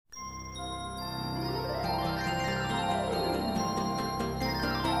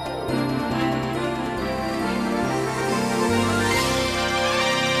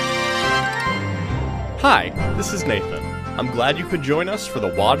Hi, this is Nathan. I'm glad you could join us for the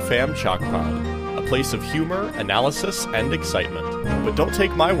Wad Fam Chalk Pod, a place of humor, analysis, and excitement. But don't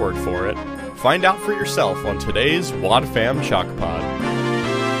take my word for it. Find out for yourself on today's Wad Fam Chalk Pod.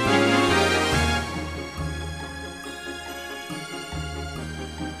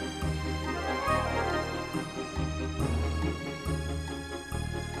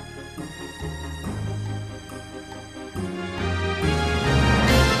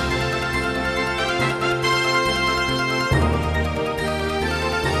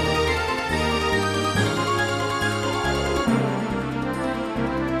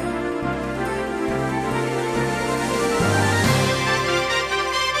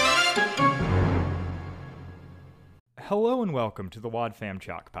 Hello and welcome to the Wad Fam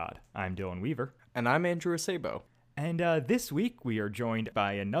Chalk Pod. I'm Dylan Weaver. And I'm Andrew Acebo. And this week we are joined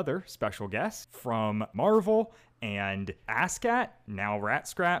by another special guest from Marvel and ASCAT, now Rat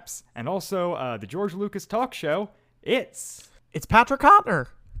Scraps, and also the George Lucas Talk Show. It's Patrick Hotner.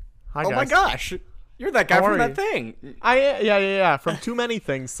 Hi, guys. Oh my gosh, you're that guy How from are that you? thing. Yeah. From Too Many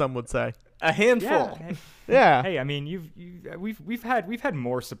Things, some would say. A handful. Yeah. Hey, I mean, we've had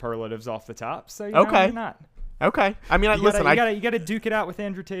more superlatives off the top, so you Okay. know, why not? Okay. I mean, You gotta duke it out with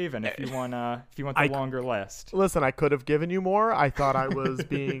Andrew Taven if you want the longer list. Listen, I could have given you more. I thought I was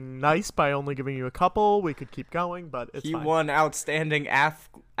being nice by only giving you a couple. We could keep going, but it's He fine. won outstanding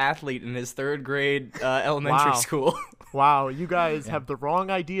athlete in his third grade elementary Wow. school. Wow, you guys have the wrong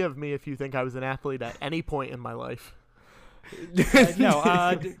idea of me if you think I was an athlete at any point in my life.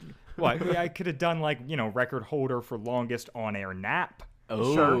 What? I could have done record holder for longest on-air nap.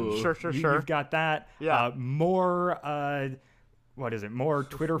 Oh, Sure. You've got that. Yeah. More More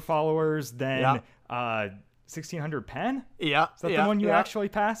Twitter followers than 1600 Pen? Yeah. Is that the one you actually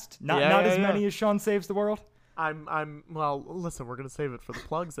passed? Not as many as Sean Saves the World? Well, listen, we're going to save it for the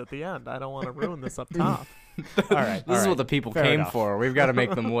plugs at the end. I don't want to ruin this up top. All right. This is what the people Fair came enough. for. We've got to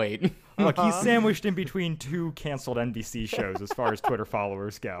make them wait. Look, he's sandwiched in between two canceled NBC shows as far as Twitter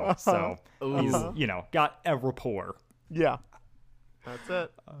followers go. So he's, got a rapport. Yeah. That's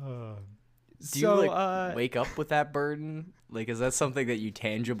it. Do you wake up with that burden? Like, is that something that you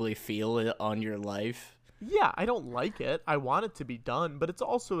tangibly feel on your life? Yeah, I don't like it. I want it to be done, but it's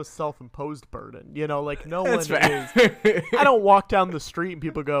also a self-imposed burden. No one That's fair. is. I don't walk down the street and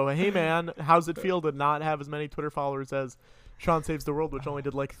people go, "Hey, man, how's it feel to not have as many Twitter followers as Sean Saves the World, which only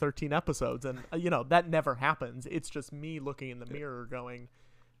did like 13 episodes?" And that never happens. It's just me looking in the mirror, going,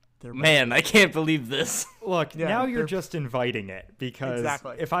 Man, I can't believe this. Look, Yeah, now you're they're- just inviting it because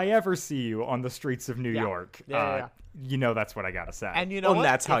Exactly. if I ever see you on the streets of New York, that's what I gotta say. And you know And what?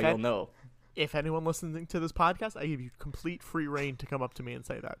 that's how If you'll know. If anyone listening to this podcast, I give you complete free reign to come up to me and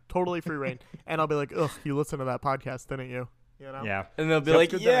say that. Totally free reign. And I'll be like, "Ugh, you listened to that podcast, didn't you?" yeah. And they'll be That's like,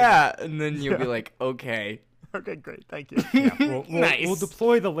 good yeah. And then you'll be like, okay. Okay, great. Thank you. Yeah, we'll Nice.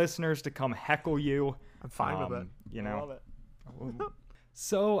 deploy the listeners to come heckle you. I'm fine with it. You I know. love it.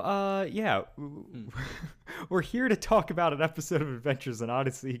 So, we're here to talk about an episode of Adventures in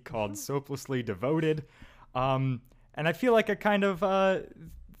Odyssey called Soaplessly Devoted. And I feel like I kind of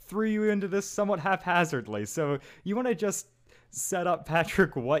threw you into this somewhat haphazardly. So you want to just set up,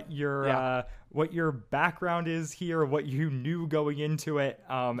 Patrick, what your background is here, what you knew going into it,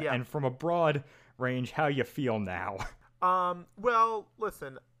 and from a broad range, how you feel now. Well,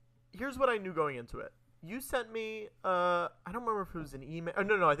 listen, here's what I knew going into it. You sent me, I don't remember if it was an email. Oh,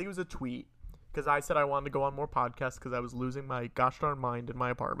 no, I think it was a tweet. Because I said I wanted to go on more podcasts because I was losing my gosh darn mind in my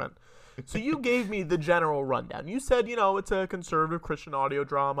apartment. So you gave me the general rundown. You said, it's a conservative Christian audio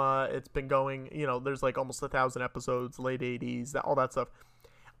drama. It's been going, there's like almost 1,000 episodes, late 80s, all that stuff.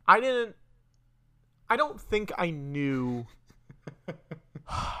 I don't think I knew.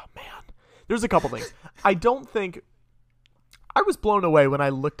 Man, there's a couple things. I don't think. I was blown away when I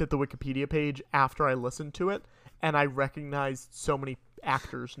looked at the Wikipedia page after I listened to it, and I recognized so many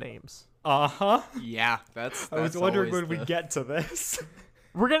actors' names. Uh-huh. Yeah, that's I was wondering always when we get to this.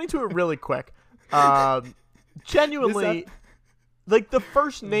 We're getting to it really quick. Genuinely, like the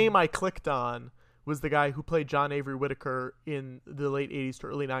first name I clicked on was the guy who played John Avery Whitaker in the late 80s to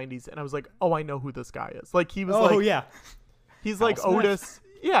early 90s, and I was like, oh, I know who this guy is. Like he was he's like Al Smith. Otis.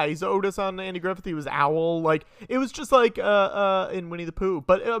 Yeah, he's Otis on Andy Griffith. He was Owl. Like it was just like in Winnie the Pooh.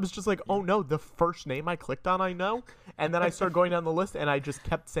 But it was just like, oh no, the first name I clicked on, I know. And then I started going down the list, and I just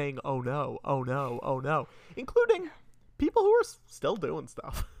kept saying, oh no, including people who are still doing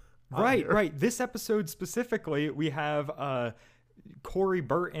stuff. Right. This episode specifically, we have Corey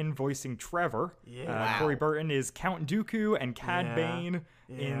Burton voicing Trevor. Yeah. Corey Burton is Count Dooku and Cad Bane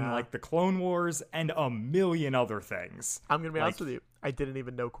in like the Clone Wars and a million other things. I'm gonna be honest with you. I didn't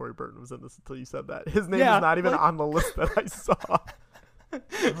even know Corey Burton was in this until you said that. His name is not even on the list that I saw.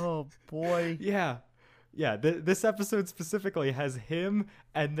 Oh, boy. Yeah. Yeah, this episode specifically has him,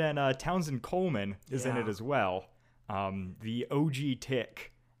 and then Townsend Coleman is in it as well. The OG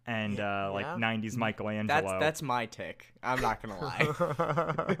Tick and 90s Michelangelo. That's my Tick. I'm not gonna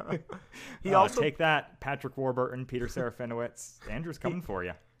lie. He also take that, Patrick Warburton, Peter Serafinowicz. Andrew's coming for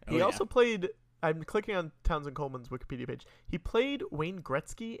you. He also played. I'm clicking on Townsend Coleman's Wikipedia page. He played Wayne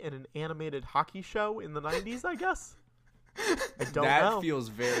Gretzky in an animated hockey show in the 90s, I guess. I don't know. That feels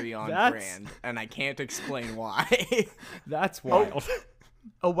very on brand, and I can't explain why. That's wild.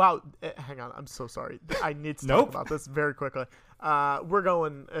 Oh, wow. Hang on. I'm so sorry. I need to talk about this very quickly. We're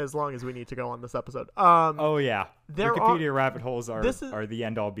going as long as we need to go on this episode. Wikipedia rabbit holes are the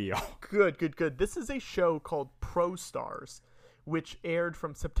end-all be-all. Good. This is a show called Pro Stars, which aired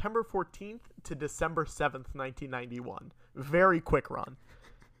from September 14th to December 7th, 1991. Very quick run.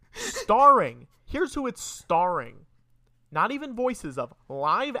 Starring. Here's who it's starring. Not even voices of.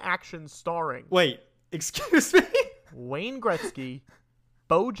 Live action starring. Wait, excuse me? Wayne Gretzky,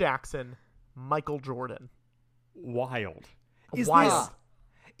 Bo Jackson, Michael Jordan. Wild.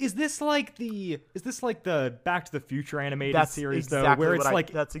 Is this like the Back to the Future animated series though, where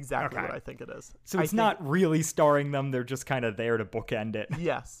it's that's exactly what I think it is. So it's not really starring them; they're just kind of there to bookend it.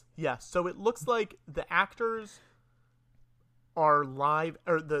 Yes. So it looks like the actors are live,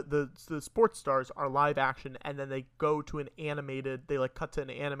 or the sports stars are live action, and then they go to an animated. They cut to an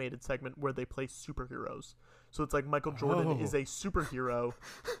animated segment where they play superheroes. So it's like Michael Jordan is a superhero,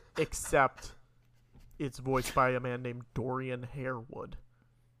 except it's voiced by a man named Dorian Harewood.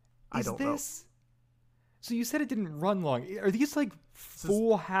 I don't know. So you said it didn't run long. Are these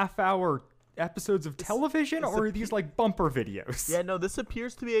full half-hour episodes of television, or are these bumper videos? Yeah, no, this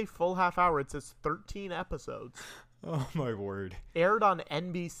appears to be a full half hour. It says 13 episodes. Oh, my word. Aired on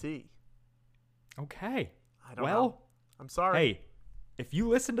NBC. Okay. I don't know. I'm sorry. Hey, if you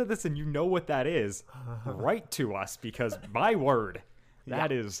listen to this and you know what that is, write to us, because my word,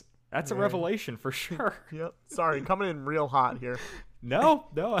 that's a revelation for sure. Yep. Sorry, coming in real hot here. No.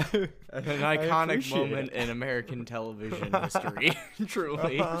 An iconic moment in American television history.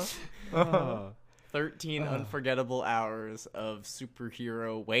 Truly. 13 unforgettable hours of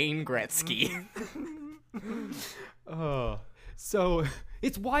superhero Wayne Gretzky. So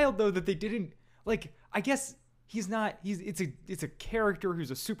it's wild though that they didn't I guess it's a character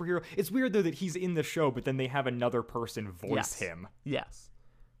who's a superhero. It's weird though that he's in the show, but then they have another person voice him. Yes.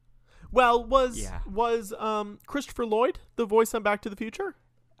 Well, was Christopher Lloyd the voice on Back to the Future?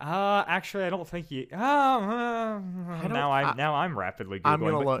 Actually, I don't think he. Now I'm rapidly googling. I'm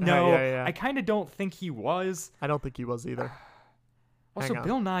gonna look. No, yeah. I kind of don't think he was. I don't think he was either. Also,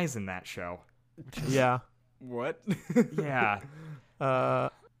 Bill Nye's in that show. Yeah. What? Yeah.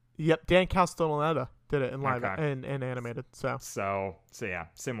 Yep. Dan Castellaneta did it in live and animated. So yeah,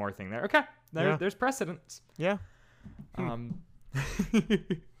 similar thing there. Okay. There's precedence. Yeah.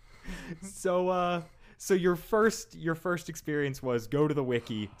 So your first experience was go to the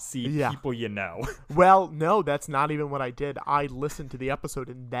wiki, see people you know. Well, no, that's not even what I did. I listened to the episode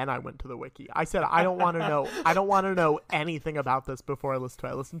and then I went to the wiki. I said I don't want to know. I don't want to know anything about this before I listen to it.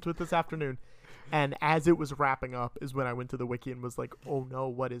 I listened to it this afternoon, and as it was wrapping up is when I went to the wiki and was like, "Oh no,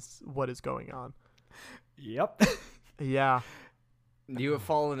 what is going on?" Yep. Yeah. You have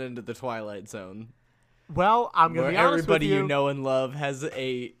fallen into the Twilight Zone. Well, I'm gonna be honest everybody with you. You know and love has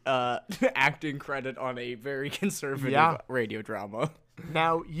a acting credit on a very conservative radio drama.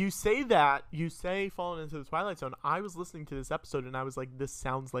 Now, you say fallen into the Twilight Zone. I was listening to this episode and I was like, this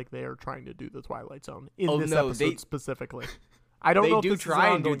sounds like they are trying to do the Twilight Zone in this episode specifically. I don't know if they do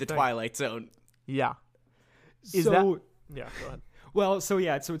try and do the Twilight Zone. Yeah. Yeah, go ahead. Well, so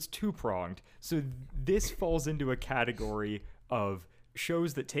it's two-pronged. So this falls into a category of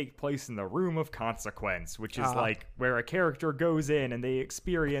shows that take place in the room of consequence, which is where a character goes in and they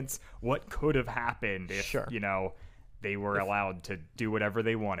experience what could have happened if they were allowed to do whatever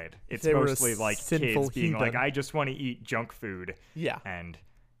they wanted. It's mostly kids being like, I just want to eat junk food. Yeah. And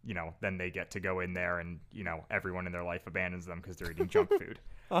then they get to go in there and everyone in their life abandons them because they're eating junk food.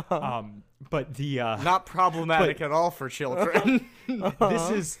 But the not problematic at all for children.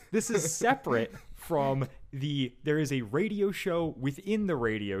 This is separate from there is a radio show within the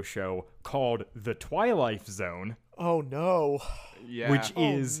radio show called The Twilight Zone. Oh no. Yeah. Which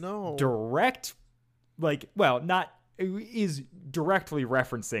is direct, is directly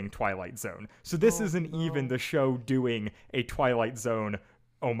referencing Twilight Zone. So this isn't even the show doing a Twilight Zone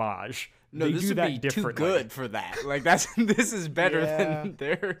homage. No, they this do would that be too differently. good for that. Like this is better than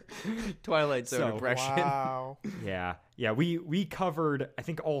their Twilight Zone So, impression. Wow. Yeah. We covered, I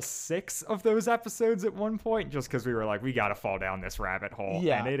think, all 6 of those episodes at one point, just because we were like, we got to fall down this rabbit hole.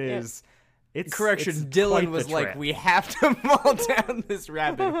 Yeah, And it is. Correction, it's Dylan quite was the like, trip. we have to fall down this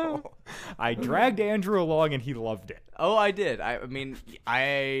rabbit hole. I dragged Andrew along, and he loved it. Oh, I did. I mean,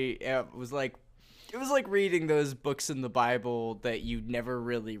 I was like, it was like reading those books in the Bible that you never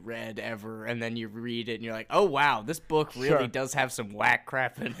really read ever, and then you read it and you're like, oh wow, this book really Sure. does have some whack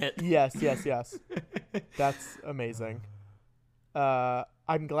crap in it. Yes. That's amazing.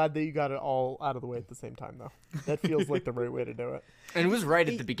 I'm glad that you got it all out of the way at the same time, though. That feels like the right way to do it. And it was right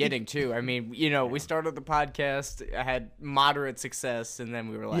at the beginning too. I mean, we started the podcast, I had moderate success, and then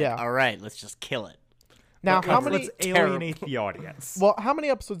we were like, Yeah. all right, let's just kill it. Now, Let's alienate the audience. Well, how many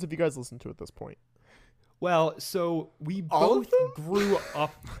episodes have you guys listened to at this point? Well, so we All of both grew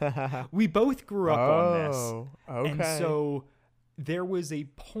up. We both grew up on this. Oh, okay. And so there was a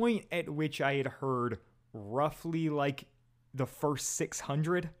point at which I had heard roughly like the first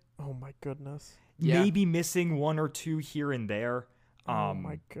 600, Oh my goodness. Yeah. maybe missing 1 or 2 here and there. Oh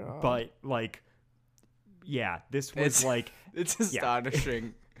my God. But like, yeah, this was like, It's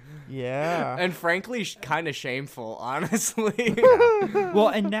astonishing. Yeah. And frankly, kind of shameful, honestly. well,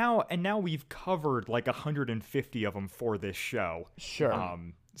 and now we've covered like 150 of them for this show. Sure.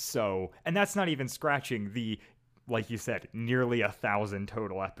 So, and that's not even scratching the, like you said, nearly 1,000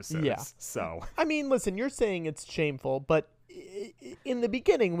 total episodes. Yeah. So, I mean, listen, you're saying it's shameful, but in the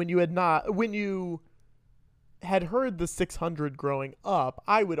beginning, when you had heard the 600 growing up,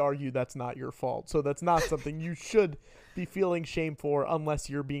 I would argue that's not your fault. So that's not something you should be feeling shame for unless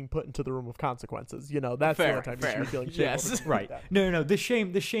you're being put into the room of consequences. That's the only time you should be feeling shame. Yes. over right. that. No. The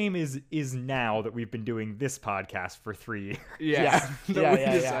shame is now that we've been doing this podcast for 3 years. Yeah. Yeah, We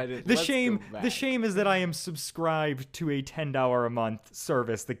yeah. decided, The let's shame go back. the shame is that I am subscribed to a $10 a month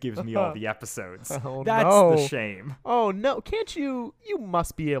service that gives me all the episodes. Oh, That's no. the shame. Oh, no. Can't you? You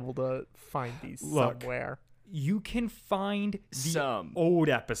must be able to find these Look, somewhere. You can find the Some. old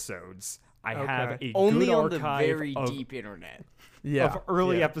episodes. I have a Only good on the archive very of, deep internet. Yeah. of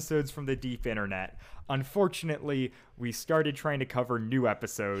early yeah. episodes from the deep internet. Unfortunately, we started trying to cover new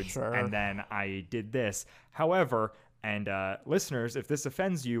episodes, Sure. and then I did this. However, and listeners, if this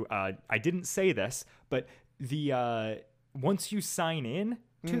offends you, I didn't say this, but the once you sign in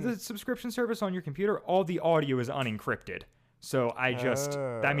to the subscription service on your computer, all the audio is unencrypted. So I just,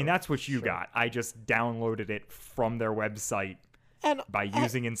 I mean, that's what you got. I just downloaded it from their website And by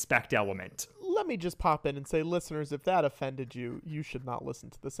using Inspect Element. let me just pop in and say, listeners, if that offended you, you should not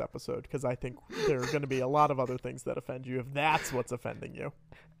listen to this episode, because I think there are going to be a lot of other things that offend you if that's what's offending you.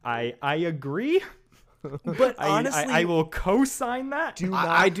 I agree, But honestly, I will co-sign that. Do not,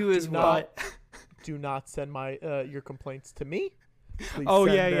 I do as well. not- do not send my your complaints to me. Please Oh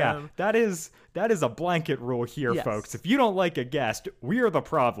send yeah. them- That is a blanket rule here, Yes. folks. If you don't like a guest, we are the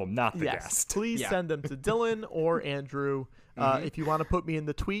problem, not the Yes, guest. please Yeah. send them to Dylan or Andrew. If you want to put me in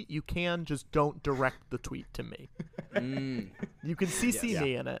the tweet, you can. Just don't direct the tweet to me. You can CC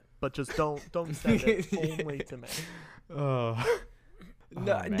me in it, but just don't send it only to me. No,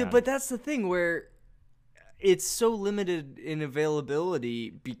 man. but that's the thing where it's so limited in availability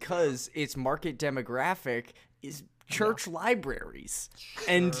because its market demographic is church libraries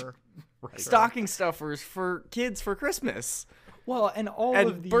and Sure. stocking stuffers for kids for Christmas Well, and all and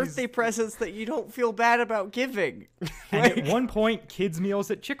of these birthday presents that you don't feel bad about giving. and at one point, kids meals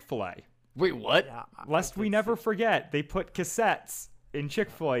at Chick-fil-A. Wait, what? Yeah, Lest we never forget, they put cassettes in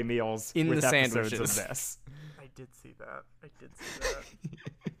Chick-fil-A meals In with the episodes sandwiches. of this. I did see that.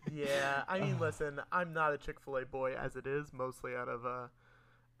 Yeah, I mean, listen, I'm not a Chick-fil-A boy as it is, mostly out of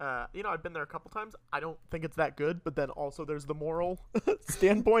I've been there a couple times. I don't think it's that good, but then also there's the moral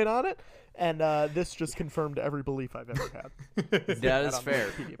standpoint on it, and this just confirmed every belief I've ever had. That is on the fair.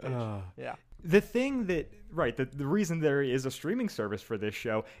 Wikipedia page. Yeah. The thing that, right, the reason there is a streaming service for this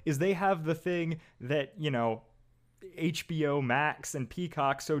show is they have the thing that, HBO Max and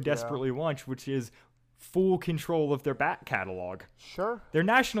Peacock so desperately want, which is full control of their back catalog. Sure. They're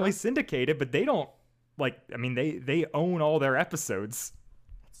nationally syndicated, but they don't, they own all their episodes.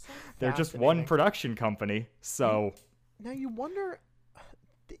 They're just one Fascinating. production company, so... Now you wonder,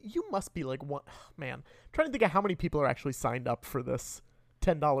 you must be like one, man, I'm trying to think of how many people are actually signed up for this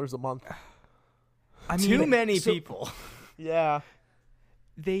 $10 a month. I Too many so people. Yeah.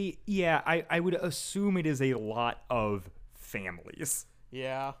 I would assume it is a lot of families.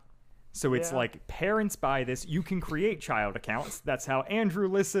 Yeah. So it's Yeah. like parents buy this. You can create child accounts. That's how Andrew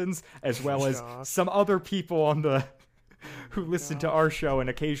listens, as well as Josh. some other people on the who listen to our show and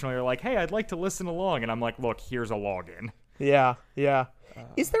occasionally are like, hey, I'd like to listen along. And I'm like, look, here's a login. Yeah.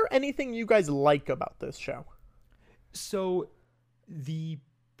 Is there anything you guys like about this show? So the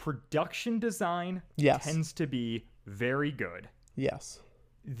production design Yes. tends to be very good. Yes.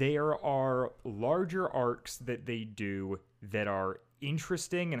 There are larger arcs that they do that are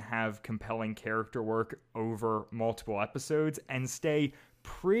interesting and have compelling character work over multiple episodes and stay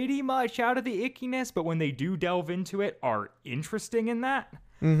pretty much out of the ickiness, but when they do delve into it, are interesting in that.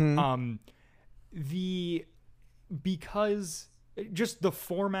 Mm-hmm. Because just the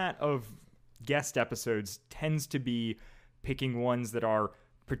format of guest episodes tends to be picking ones that are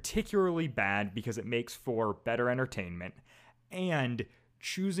particularly bad because it makes for better entertainment, and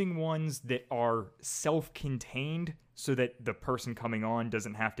choosing ones that are self-contained so that the person coming on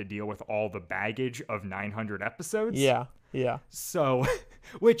doesn't have to deal with all the baggage of 900 episodes. Yeah. So,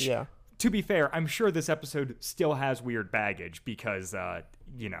 which, Yeah. to be fair, I'm sure this episode still has weird baggage because,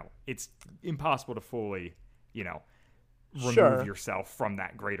 it's impossible to fully, remove Sure. yourself from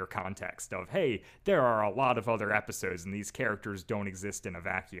that greater context of, hey, there are a lot of other episodes and these characters don't exist in a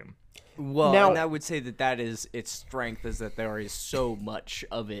vacuum. Well, Now- and I would say that is its strength, is that there is so much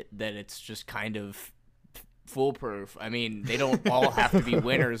of it that it's just kind of foolproof. I mean, they don't all have to be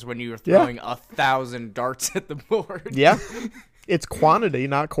winners when you're throwing 1,000 darts at the board. Yeah. It's quantity,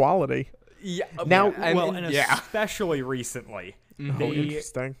 not quality. Yeah. Now- Especially recently. Oh,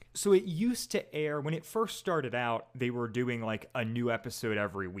 interesting. So it used to air, when it first started out, they were doing like a new episode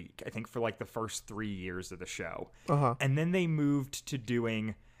every week, I think for like the first 3 years of the show. Uh-huh. And then they moved to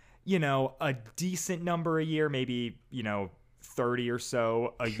doing, a decent number a year, maybe, 30 or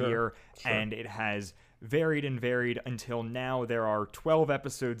so a year. And it has varied until now there are 12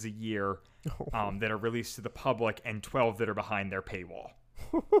 episodes a year that are released to the public and 12 that are behind their paywall.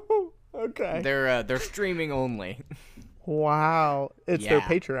 Okay. They're streaming only. Wow. It's their Yeah.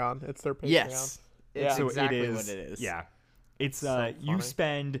 Patreon. It's their Patreon. Yes. Yeah. It's So exactly it is, what it is. Yeah. It's So you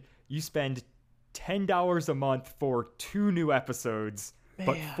funny. spend $10 a month for 2 new episodes,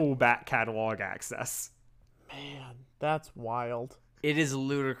 but Man. full back catalog access. Man, that's wild. It is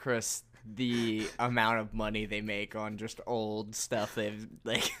ludicrous the amount of money they make on just old stuff. They've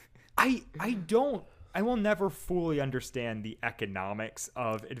like I will never fully understand the economics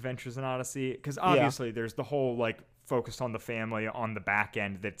of Adventures in Odyssey, because obviously there's the whole like focus on the family on the back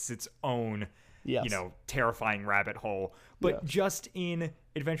end that's its own Yes. terrifying rabbit hole. But Yes. just in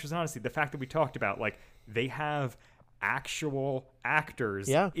Adventures in Odyssey, the fact that we talked about, like, they have actual actors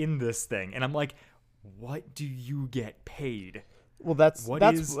in this thing, and I'm like, what do you get paid? Well, that's What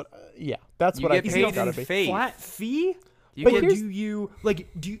that's is- what that's You what I get think paid it's gotta in be. faith. Flat fee? You But Or here's- do you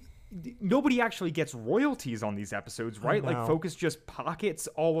nobody actually gets royalties on these episodes, right? Like, know. Focus just pockets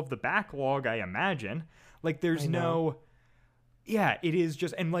all of the backlog, I imagine. Like, there's know. it is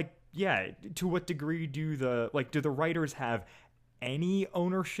just, and like, to what degree do the writers have any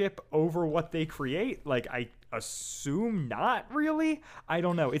ownership over what they create? Like, I assume not really. I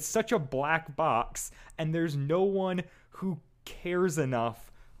don't know. It's such a black box, and there's no one who cares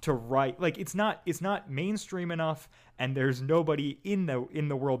enough to write. Like, it's not mainstream enough, and there's nobody in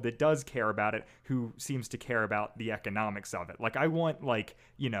the world that does care about it who seems to care about the economics of it. Like, I want, like,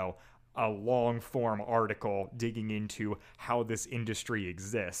 a long form article digging into how this industry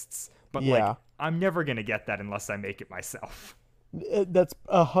exists. But like, I'm never going to get that unless I make it myself. That's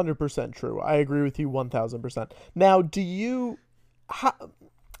 100% true. I agree with you 1000%. Now,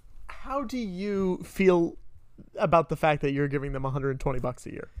 how do you feel about the fact that you're giving them $120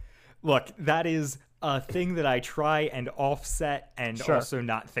 a year? Look, that is a thing that I try and offset and also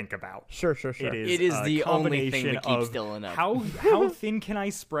not think about. Sure. It It is a the only thing combination that keeps of Dylan up. How thin can I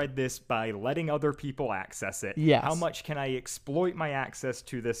spread this by letting other people access it? Yes. How much can I exploit my access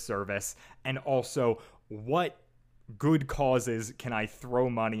to this service? And also, what good causes can I throw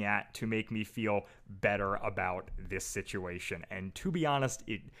money at to make me feel better about this situation? And to be honest,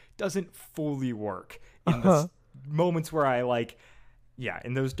 it doesn't fully work in the moments where I like... Yeah,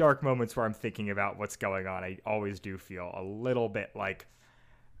 in those dark moments where I'm thinking about what's going on, I always do feel a little bit like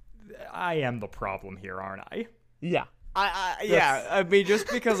I am the problem here, aren't I? Yeah. I mean,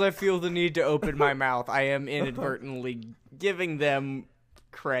 just because I feel the need to open my mouth, I am inadvertently giving them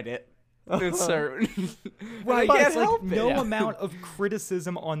credit. It's certain. Right, I can't it's like help it. no amount of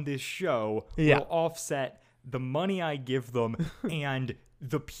criticism on this show will offset the money I give them and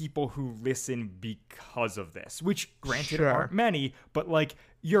the people who listen because of this, which granted Sure. aren't many, but like,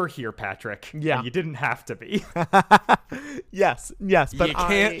 you're here, Patrick. Yeah. And you didn't have to be. Yes, but You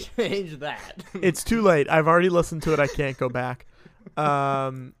can't change that. it's too late. I've already listened to it. I can't go back.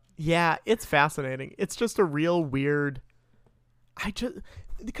 Yeah, it's fascinating. It's just a real weird I just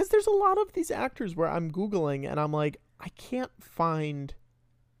because there's a lot of these actors where I'm Googling and I'm like, I can't find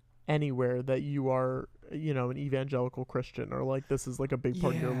anywhere that you are, an evangelical Christian or like this is like a big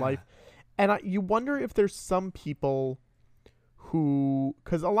part of your life. And you wonder if there's some people who,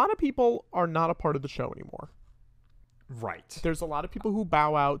 because a lot of people are not a part of the show anymore. Right. There's a lot of people who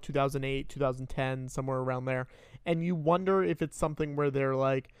bow out 2008, 2010, somewhere around there. And you wonder if it's something where they're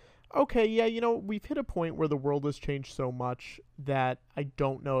like, okay, yeah, we've hit a point where the world has changed so much that I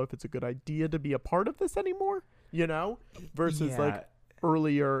don't know if it's a good idea to be a part of this anymore, versus like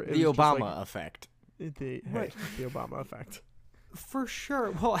earlier. The Obama effect. The Obama effect. For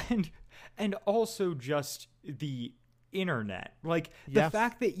sure. Well, and also just the internet. Like the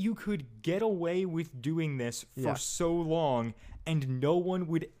fact that you could get away with doing this for so long and no one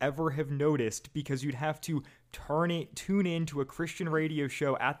would ever have noticed because you'd have to tune in to a Christian radio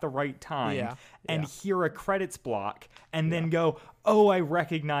show at the right time and hear a credits block and then go, oh, I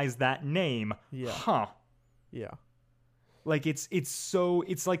recognize that name. Huh. Yeah. Like it's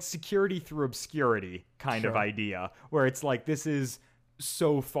like security through obscurity kind of idea where it's like this is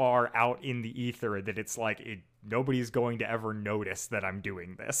so far out in the ether that it's like nobody's going to ever notice that I'm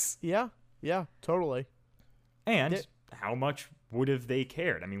doing this. Yeah, totally. And how much would have they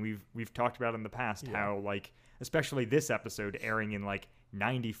cared? I mean, we've talked about in the past how like, especially this episode airing in like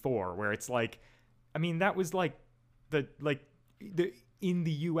 94, where it's like, I mean, that was like the in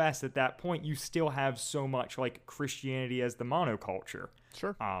the US at that point, you still have so much like Christianity as the monoculture.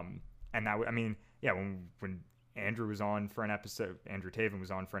 Sure. And that, I mean, yeah, when Andrew was on for an episode, Andrew Taven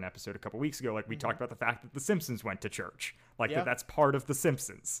was on for an episode a couple weeks ago, like we talked about the fact that the Simpsons went to church, like that's part of the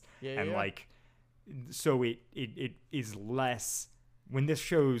Simpsons. Like, so it is less when this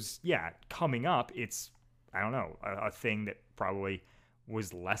show's coming up, it's, I don't know, a thing that probably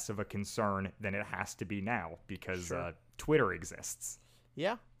was less of a concern than it has to be now because Twitter exists.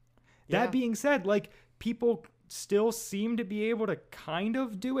 That being said, like people still seem to be able to kind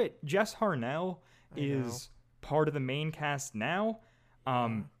of do it. Jess Harnell is part of the main cast now,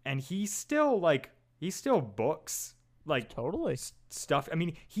 and he still books like totally stuff. I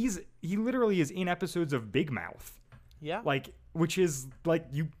mean, he literally is in episodes of Big Mouth, like, which is like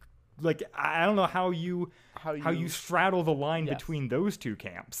I don't know how you straddle the line between those two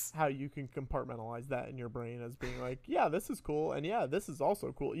camps, how you can compartmentalize that in your brain as being like, this is cool and this is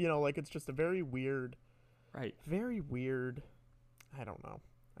also cool, like it's just a very weird I don't know.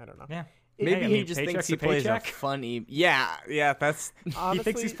 Maybe he just thinks he plays a funny. That's. Honestly, he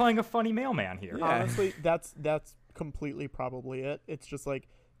thinks he's playing a funny mailman here. Honestly, that's completely probably it. It's just like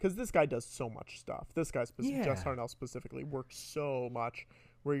because this guy does so much stuff. This guy, Jess Harnell specifically, works so much.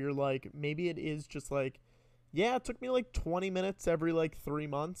 Where you're like, maybe it is just like, it took me like 20 minutes every like 3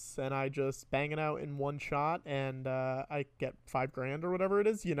 months, and I just bang it out in one shot, and I get $5,000 or whatever it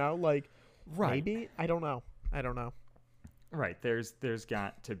is. Like, maybe I don't know. Right. There's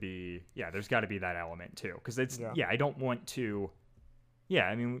got to be that element too, because it's I don't want to.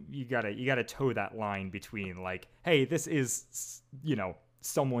 I mean, you gotta toe that line between like, hey, this is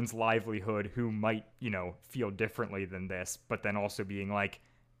someone's livelihood who might feel differently than this, but then also being like,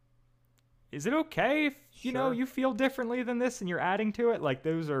 is it okay if you feel differently than this and you're adding to it? Like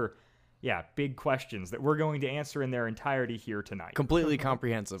those are big questions that we're going to answer in their entirety here tonight. Completely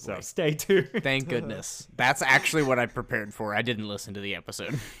comprehensively. So stay tuned. Thank goodness. That's actually what I prepared for. I didn't listen to the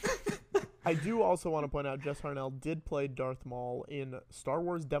episode. I do also want to point out Jess Harnell did play Darth Maul in Star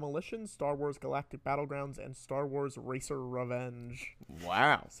Wars Demolition, Star Wars Galactic Battlegrounds, and Star Wars Racer Revenge.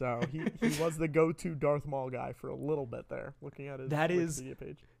 Wow. So he was the go-to Darth Maul guy for a little bit there, looking at his Wikipedia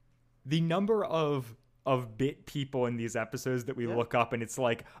page. The number of bit people in these episodes that we look up and it's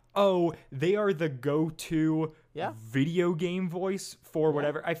like, oh, they are the go-to video game voice for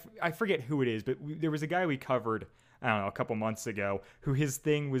whatever. I forget who it is, but there was a guy we covered, I don't know, a couple months ago, who his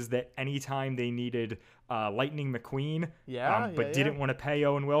thing was that anytime they needed Lightning McQueen, but didn't want to pay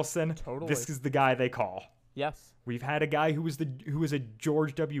Owen Wilson, this is the guy they call. Yes. We've had a guy who was a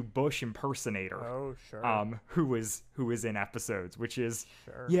George W. Bush impersonator. Oh, sure. Who was in episodes, which is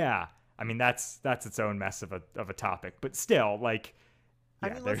I mean, that's its own mess of a topic, but still, like,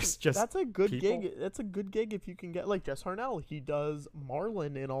 there's just that's a good gig. That's a good gig if you can get like Jess Harnell. He does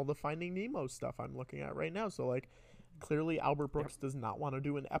Marlin in all the Finding Nemo stuff I'm looking at right now. So like, clearly Albert Brooks does not want to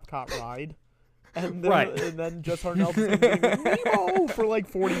do an Epcot ride, and then Jess Harnell does Nemo for like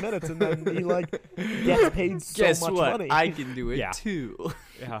 40 minutes, and then he like gets paid so much money. I can do it too.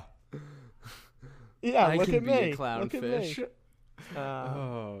 I look can at be a clownfish.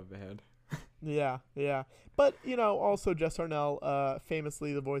 Oh man. Yeah. But, also Jess Harnell,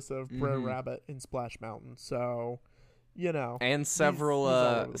 famously the voice of Brer Rabbit in Splash Mountain. So, you know. And several he's all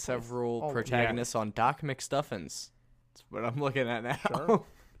over the place. several All- protagonists on Doc McStuffins. That's what I'm looking at now. Sure.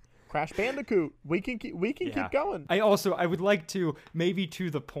 Crash Bandicoot. We can keep keep going. I would like to, maybe to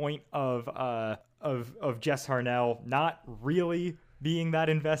the point of Jess Harnell not really being that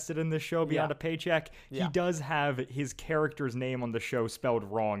invested in this show beyond Yeah. a paycheck. Yeah. He does have his character's name on the show spelled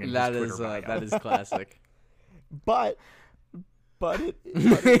wrong in That his is Twitter bio. that is classic. But it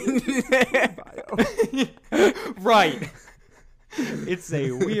is bio. Right. It's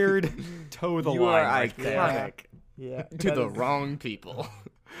a weird toe the You line are right there. iconic Yeah. to that the is- wrong people.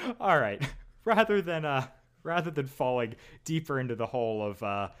 All right. Rather than falling deeper into the hole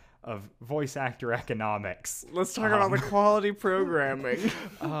of voice actor economics, Let's talk about the quality programming.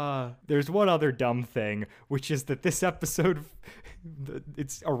 there's one other dumb thing, which is that this episode,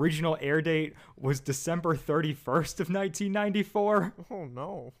 its original air date was December 31st of 1994. Oh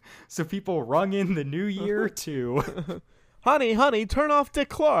no. So people rung in the new year to Honey, turn off Dick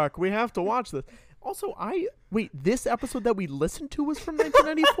Clark. We have to watch this. Also, this episode that we listened to was from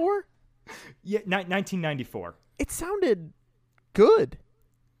 1994? 1994. It sounded good.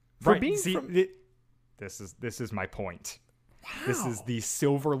 For Right. being See, from this is my point. This is the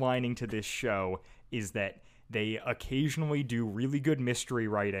silver lining to this show, is that they occasionally do really good mystery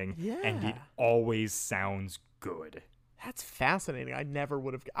writing, and it Yeah. always sounds good. That's fascinating. I never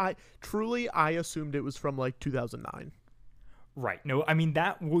would have I assumed it was from like 2009. Right. No, I mean,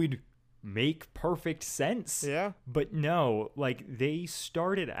 that would make perfect sense. Yeah. But no, like, they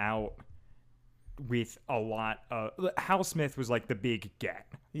started out with a lot of... Hal Smith was, like, the big get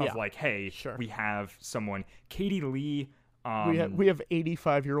of, Yeah. like, hey, Sure. we have someone... Katie Lee... We have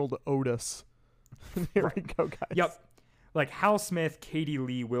 85-year-old Otis. There we go, guys. Yep. Like, Hal Smith, Katie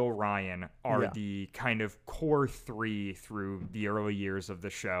Lee, Will Ryan are Yeah. the kind of core three through the early years of the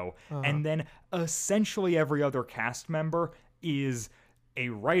show. Uh-huh. And then essentially every other cast member is a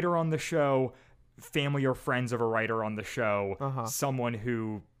writer on the show, family or friends of a writer on the show, Uh-huh. someone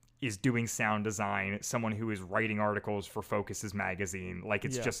who is doing sound design, someone who is writing articles for Focus's magazine. Like,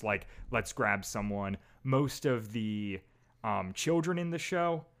 it's Yeah. just like, let's grab someone. Most of the children in the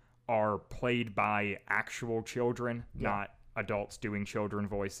show are played by actual children, not adults doing children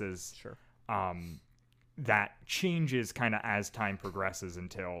voices. Sure. That changes kind of as time progresses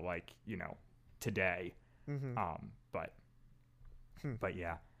until, like, you know, today. Mm-hmm. But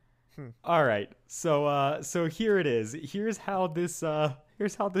yeah. All right. So here it is. Here's how this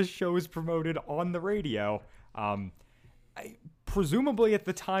show is promoted on the radio. Presumably at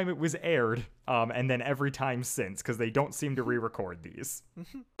the time it was aired, and then every time since, because they don't seem to re-record these.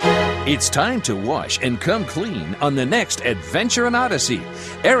 It's time to wash and come clean on the next Adventure in Odyssey.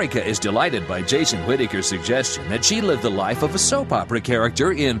 Erica is delighted by Jason Whittaker's suggestion that she live the life of a soap opera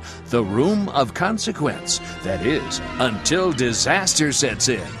character in The Room of Consequence. That is, until disaster sets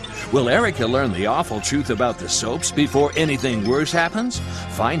in. Will Erica learn the awful truth about the soaps before anything worse happens?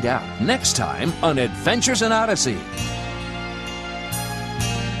 Find out next time on Adventures in Odyssey.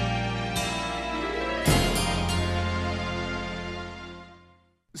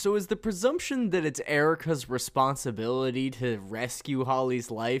 So is the presumption that it's Erica's responsibility to rescue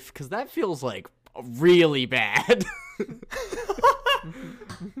Holly's life? Because that feels like really bad.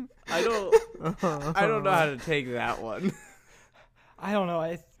 I don't know how to take that one. I don't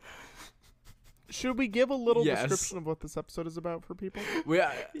know. Should we give a little Yes. description of what this episode is about for people?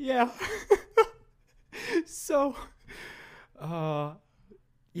 Yeah. So,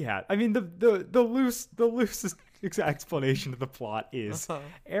 yeah. I mean, the loosest explanation of the plot is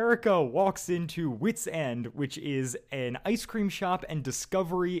Erica walks into Wits End, which is an ice cream shop and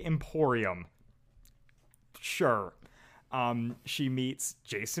discovery emporium. Sure. She meets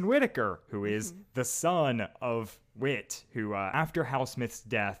Jason Whittaker, who is the son of Whit, who, after Hal Smith's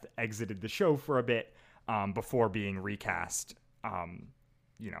death, exited the show for a bit before being recast,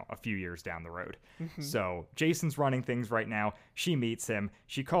 a few years down the road. So Jason's running things right now. She meets him.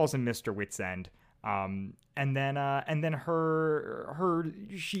 She calls him Mr. Wits End. And then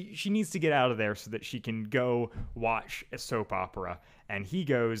she needs to get out of there so that she can go watch a soap opera. And he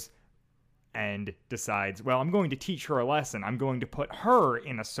goes and decides, well, I'm going to teach her a lesson. I'm going to put her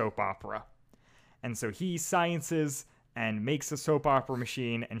in a soap opera. And so he sciences and makes a soap opera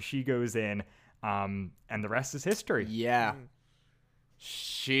machine, and she goes in, and the rest is history. Yeah.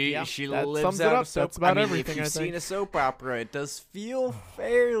 She that lives sums it out up. of soap. That's about I mean, everything, if you've I think. seen a soap opera, it does feel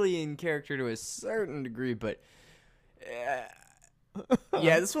fairly in character to a certain degree, but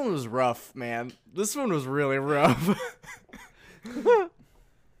yeah, this one was rough, man. This one was really rough.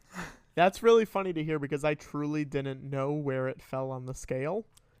 That's really funny to hear because I truly didn't know where it fell on the scale.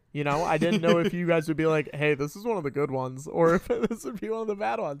 You know, I didn't know if you guys would be like, hey, this is one of the good ones, or if this would be one of the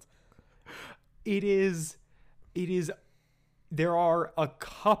bad ones. It is. There are a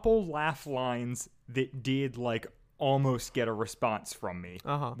couple laugh lines that did like almost get a response from me,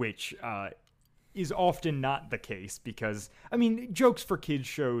 which is often not the case because, I mean, jokes for kids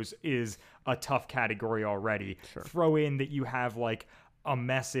shows is a tough category already. Sure. Throw in that you have like a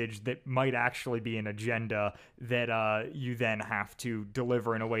message that might actually be an agenda that you then have to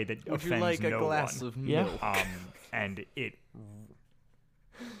deliver in a way that offends no one. Would you like a glass of milk? And it...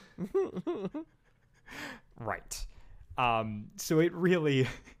 Right. So it really...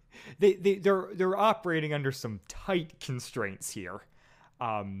 They're operating under some tight constraints here.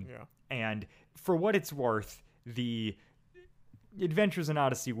 And for what it's worth, the Adventures in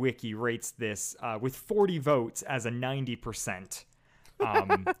Odyssey wiki rates this with 40 votes as a 90%.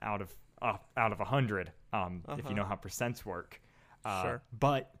 Out of 100, if you know how percents work. Sure.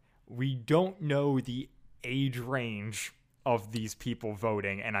 But we don't know the age range of these people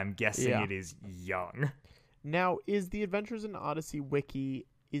voting, and I'm guessing it is young. Now, is the Adventures in Odyssey wiki,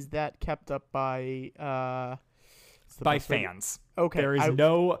 is that kept up by fans? Okay. There is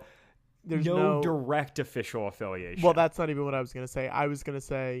no direct official affiliation. Well, that's not even what I was going to say. I was going to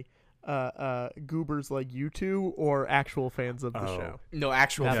say goobers like you two or actual fans of the show. No,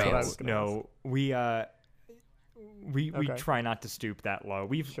 actual fans. No, we try not to stoop that low.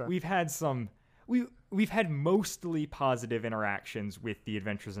 We've had some we've had mostly positive interactions with the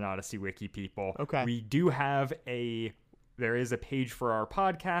Adventures in Odyssey wiki people. Okay. We do have there is a page for our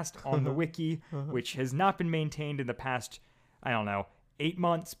podcast on the wiki, which has not been maintained in the past, I don't know, 8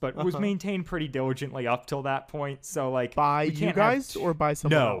 months, but was maintained pretty diligently up till that point. So like by you guys or by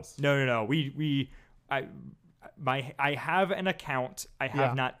someone else? No. I have an account. I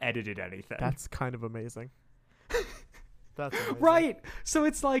have not edited anything. That's kind of amazing. That's amazing. Right. So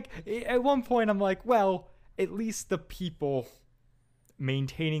it's like at one point I'm like, well, at least the people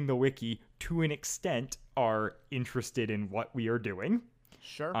maintaining the wiki to an extent are interested in what we are doing.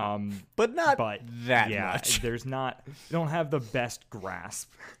 Sure. But not that much. There's not. Don't have the best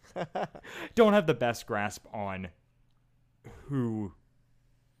grasp. Don't have the best grasp on who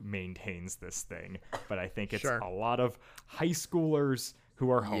maintains this thing. But I think it's a lot of high schoolers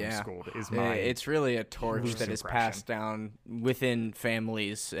who are homeschooled. It's really a torch that is passed down within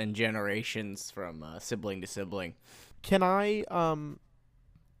families and generations from sibling to sibling. Can I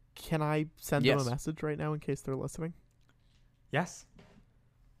send them a message right now in case they're listening? Yes.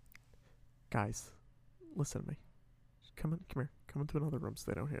 Guys, listen to me. Come here. Come into another room so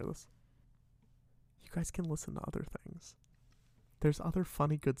they don't hear this. You guys can listen to other things. There's other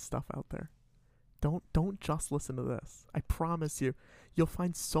funny, good stuff out there. Don't just listen to this. I promise you, you'll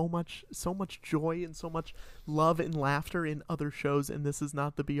find so much joy and so much love and laughter in other shows, and this is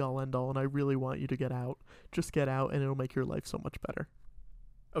not the be-all, end-all, and I really want you to get out. Just get out, and it'll make your life so much better.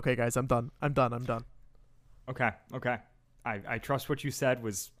 Okay, guys, I'm done. Okay. I trust what you said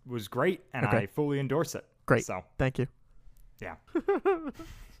was great, and I fully endorse it. Great. So thank you. Yeah.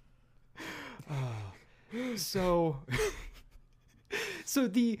 So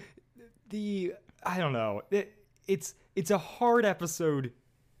the I don't know. It's a hard episode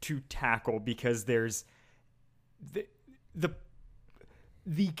to tackle because there's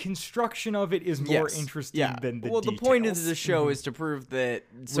the construction of it is more interesting than the details. The point of the show is to prove that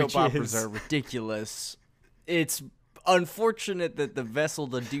soap operas are ridiculous. It's unfortunate that the vessel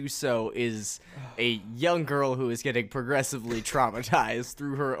to do so is a young girl who is getting progressively traumatized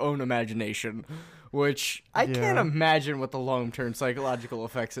through her own imagination, which I can't imagine what the long-term psychological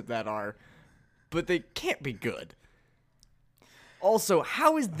effects of that are, but they can't be good. Also,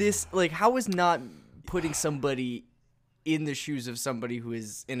 how is not putting somebody in the shoes of somebody who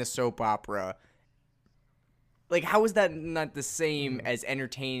is in a soap opera, like, how is that not the same as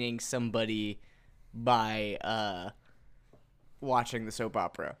entertaining somebody by watching the soap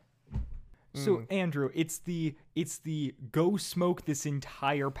opera? So Andrew, it's the go smoke this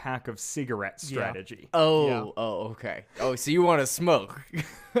entire pack of cigarettes strategy. Oh, okay. Oh, so you want to smoke?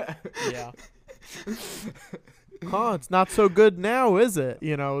 Yeah. It's not so good now, is it?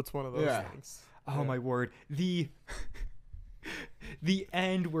 You know, it's one of those things. Oh my word. The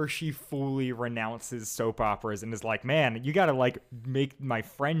end where she fully renounces soap operas and is like, man, you gotta like make my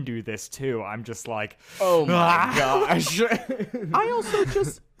friend do this too. I'm just like, oh my gosh.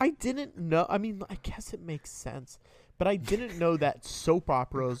 I didn't know. I mean, I guess it makes sense, but I didn't know that soap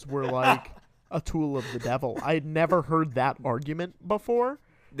operas were like a tool of the devil. I had never heard that argument before.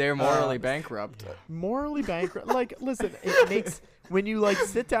 They're morally bankrupt. Morally bankrupt. Like, listen, it makes, when you like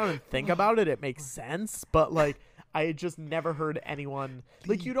sit down and think about it, it makes sense. But like, I had just never heard anyone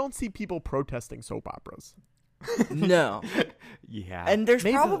like you don't see people protesting soap operas. No. Yeah. And there's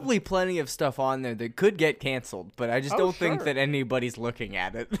Maybe- probably plenty of stuff on there that could get canceled, but I just Oh, don't think sure. that anybody's looking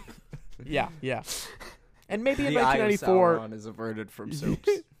at it. Yeah. And maybe in The eye of 1994 Sauron is averted from soaps.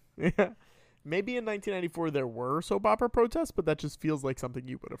 yeah. Maybe in 1994 there were soap opera protests, but that just feels like something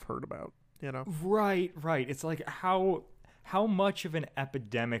you would have heard about, you know? Right. It's like how much of an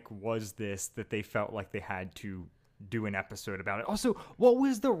epidemic was this that they felt like they had to do an episode about it. Also, what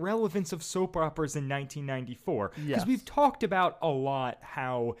was the relevance of soap operas in 1994? Because Yes. we've talked about a lot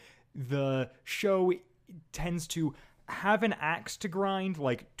how the show tends to have an axe to grind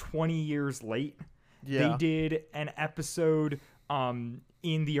like 20 years late. Yeah. They did an episode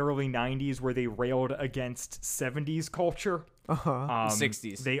in the early 90s where they railed against 70s culture.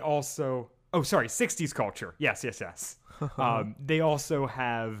 60s. They also 60s culture. Yes. They also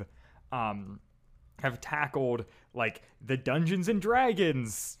have tackled like the Dungeons and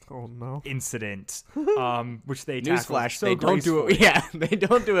Dragons Oh no. incident, which they tackled Newsflash, so they don't do gracefully. it. Yeah, they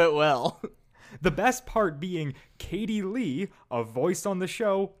don't do it well. The best part being Katie Lee, a voice on the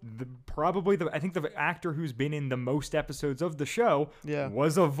show, I think the actor who's been in the most episodes of the show, Yeah.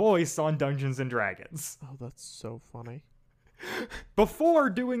 was a voice on Dungeons and Dragons Oh, that's so funny. before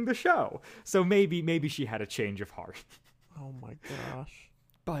doing the show. So maybe she had a change of heart. Oh my gosh.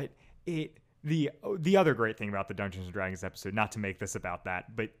 But the other great thing about the Dungeons and Dragons episode, not to make this about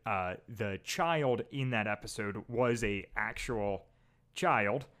that, but the child in that episode was a actual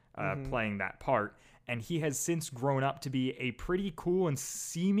child playing that part, and he has since grown up to be a pretty cool and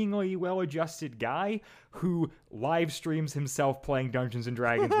seemingly well-adjusted guy who live streams himself playing Dungeons and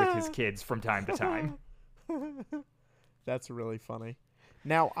Dragons with his kids from time to time. That's really funny.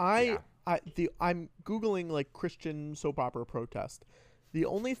 Now I'm googling like Christian soap opera protest. The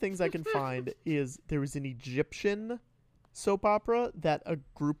only things I can find is there was an Egyptian soap opera that a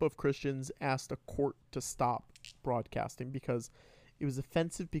group of Christians asked a court to stop broadcasting because it was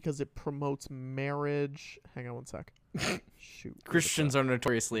offensive because it promotes marriage. Hang on one sec. Shoot. Christians are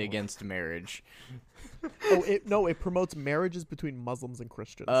notoriously against marriage. It promotes marriages between Muslims and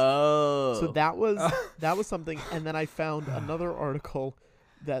Christians. Oh. So that was something, and then I found another article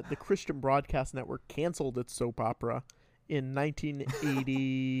that the Christian Broadcast Network canceled its soap opera in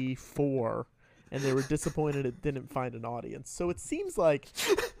 1984, and they were disappointed it didn't find an audience. So it seems like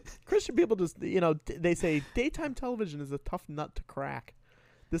Christian people just, they say daytime television is a tough nut to crack.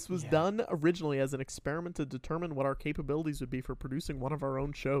 This was done originally as an experiment to determine what our capabilities would be for producing one of our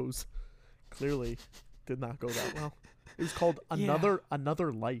own shows. Clearly did not go that well. It was called Another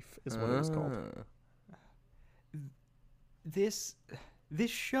Life is what it was called. This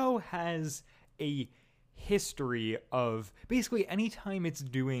show has a history of basically anytime it's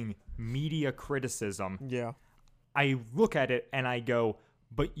doing media criticism, Yeah. I look at it and I go,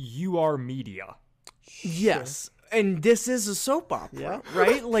 but you are media. Yes. And this is a soap opera, Yeah.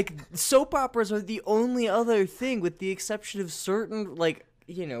 right? Like, soap operas are the only other thing, with the exception of certain, like,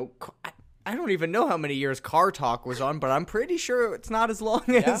 I don't even know how many years Car Talk was on, but I'm pretty sure it's not as long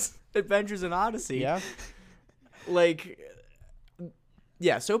as Adventures in Odyssey. Yeah. Like,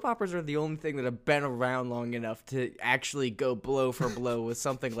 yeah, soap operas are the only thing that have been around long enough to actually go blow for blow with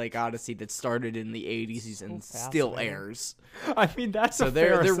something like Odyssey that started in the 80s and still fascinating. airs. I mean, that's So a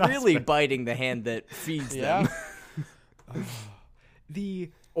fair they're really assessment. biting the hand that feeds Yeah. them.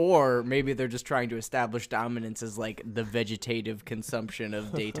 The Or maybe they're just trying to establish dominance as like the vegetative consumption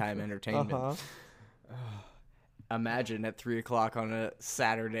of daytime entertainment. Uh-huh. Imagine at 3:00 on a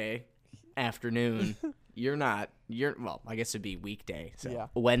Saturday afternoon, well, I guess it'd be weekday. So Yeah.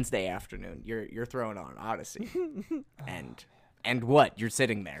 Wednesday afternoon, you're throwing on Odyssey. and what? You're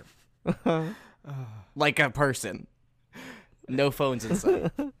sitting there. Like a person. No phones in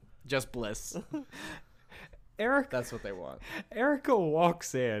sight. Just bliss. That's what they want. Erica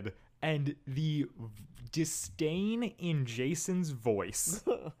walks in, and the disdain in Jason's voice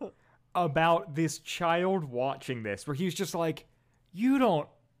about this child watching this, where he's just like,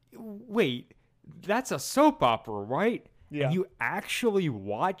 wait, that's a soap opera, right? Yeah. And you actually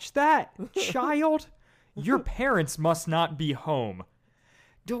watch that, child? Your parents must not be home.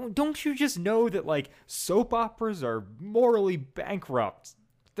 Don't you just know that, like, soap operas are morally bankrupt?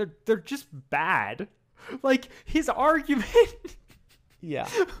 They're just bad. Like, his argument Yeah.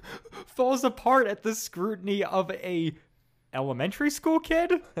 falls apart at the scrutiny of a elementary school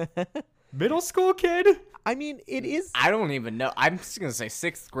kid? Middle school kid? I mean, it is. I don't even know. I'm just gonna say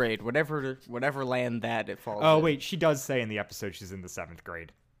 6th grade, whatever land that it falls. Oh, in. wait, she does say in the episode she's in the 7th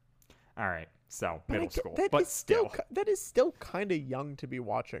grade. All right, so middle school. But still. That is still kind of young to be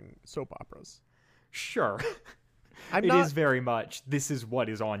watching soap operas. Sure. I'm It not is very much, this is what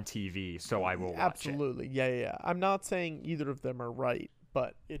is on TV, so I will watch it. absolutely. Yeah. I'm not saying either of them are right,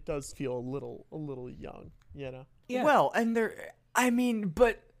 but it does feel a little young, you know. Yeah. Well, and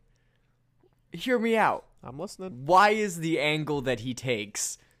but hear me out. I'm listening. Why is the angle that he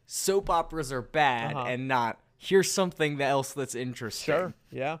takes soap operas are bad and not here's something else that's interesting? Sure.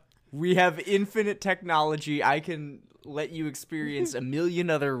 Yeah. We have infinite technology. I can let you experience a million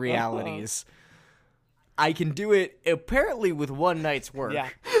other realities. I can do it apparently with one night's work. Yeah.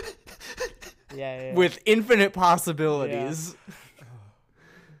 Yeah. With infinite possibilities.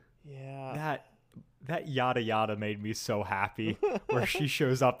 Yeah. That yada yada made me so happy. Where she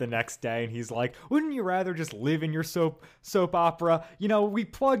shows up the next day and he's like, "Wouldn't you rather just live in your soap opera? You know, we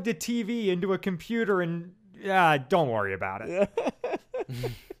plugged a TV into a computer and don't worry about it."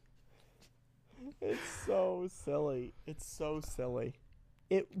 It's so silly. It's so silly.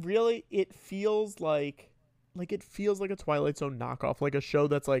 It feels like a Twilight Zone knockoff, like a show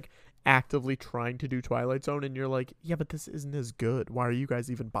that's like actively trying to do Twilight Zone, and you're like, yeah, but this isn't as good. Why are you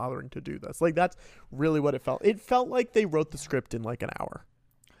guys even bothering to do this? Like, that's really what it felt. It felt like they wrote the script in like an hour.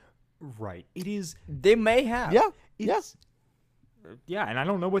 Right. It is. They may have. Yeah. It's, yeah, and I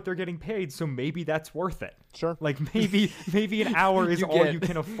don't know what they're getting paid, so maybe that's worth it. Sure. Like maybe an hour is You all get- you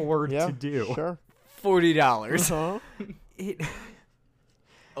can afford Yeah. to do. Sure. $40 Uh-huh. It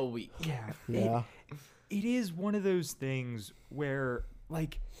a week. Yeah. it is one of those things where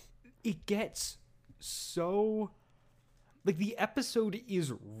like it gets so like the episode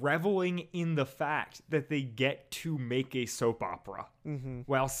is reveling in the fact that they get to make a soap opera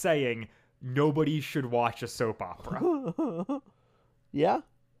while saying nobody should watch a soap opera. Yeah.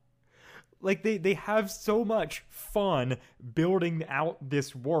 Like they have so much fun building out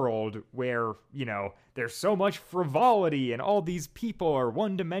this world where, you know, there's so much frivolity and all these people are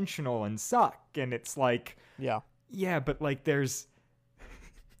one-dimensional and suck, and it's like, yeah, but like there's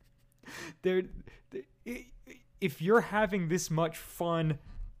if you're having this much fun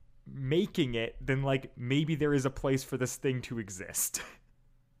making it, then like maybe there is a place for this thing to exist.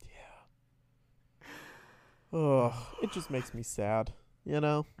 Ugh. It just makes me sad, you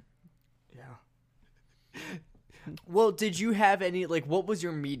know? Yeah. Well, did you have any, like, what was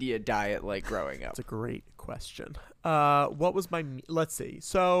your media diet like growing up? That's a great question. What was let's see.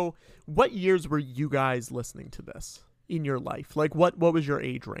 So, what years were you guys listening to this in your life? Like, what was your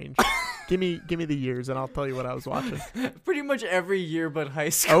age range? give me the years, and I'll tell you what I was watching. Pretty much every year but high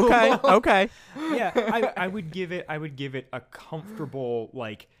school. Okay. Yeah, I would give it a comfortable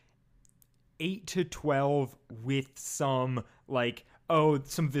like 8 to 12 with some like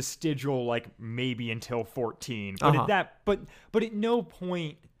some vestigial like maybe until 14. But at at no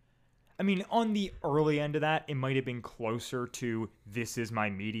point, I mean, on the early end of that, it might have been closer to this is my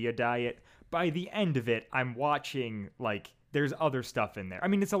media diet. By the end of it, I'm watching like there's other stuff in there. I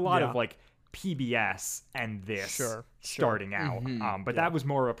mean, it's a lot of like PBS and this starting out. But that was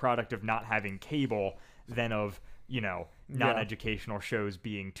more of a product of not having cable than of, you know, non-educational shows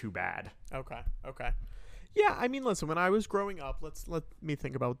being too bad. Okay. Yeah, I mean, listen, when I was growing up, let me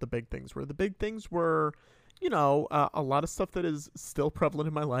think about what the big things were. The big things were, you know, a lot of stuff that is still prevalent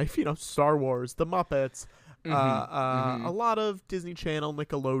in my life, you know, Star Wars, The Muppets, a lot of Disney Channel,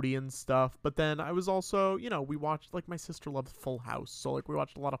 Nickelodeon stuff. But then I was also, you know, we watched, like, my sister loved Full House. So, like, we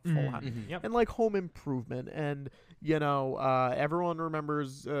watched a lot of Full House. Yep. And, like, Home Improvement. And, you know, everyone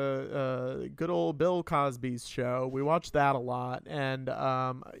remembers good old Bill Cosby's show. We watched that a lot. And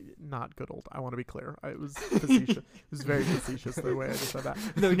not good old. I want to be clear. It was facetious. It was very facetious the way I just said that.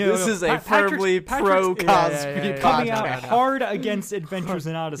 This is a firmly pro-Cosby yeah. Coming out podcast. hard against Adventures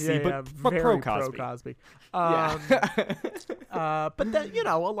in Odyssey, but very pro-Cosby. pro-Cosby. But then, you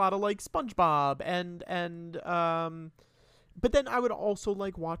know, a lot of like SpongeBob and but then I would also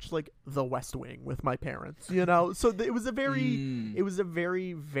like watch like The West Wing with my parents, you know. So it was a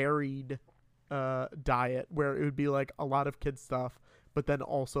very varied diet where it would be like a lot of kids stuff, but then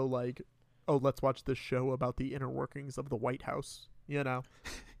also like, oh, let's watch this show about the inner workings of the White House, you know.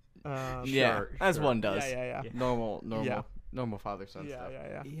 As one does. Yeah. Normal father-son stuff.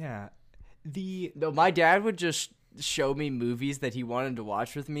 Yeah. No, my dad would just show me movies that he wanted to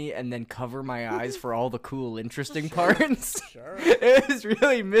watch with me and then cover my eyes for all the cool, interesting parts. Sure. It was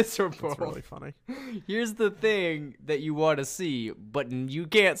really miserable. It's really funny. Here's the thing that you want to see, but you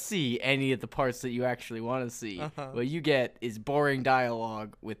can't see any of the parts that you actually want to see. What you get is boring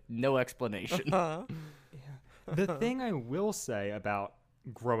dialogue with no explanation. The thing I will say about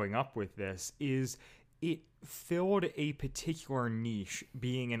growing up with this is it filled a particular niche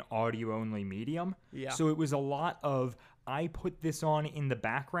being an audio-only medium. Yeah. So it was a lot of, I put this on in the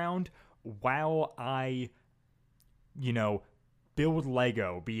background while I build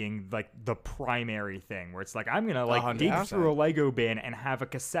Lego being like the primary thing, where it's like I'm gonna like dig 100%. through a Lego bin and have a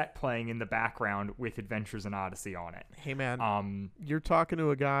cassette playing in the background with Adventures in Odyssey on it. Hey man, you're talking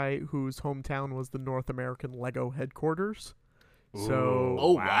to a guy whose hometown was the North American Lego headquarters. So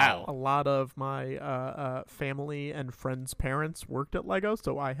Oh, wow. a lot of my family and friends' parents worked at Lego,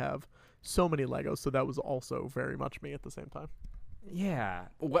 so I have so many Legos. So that was also very much me at the same time. Yeah.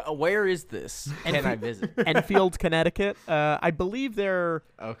 Where is this? Can I visit? Enfield, Connecticut. I believe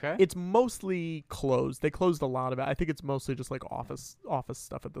Okay. it's mostly closed. They closed a lot of it. I think it's mostly just like office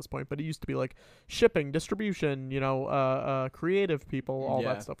stuff at this point. But it used to be like shipping, distribution, creative people. All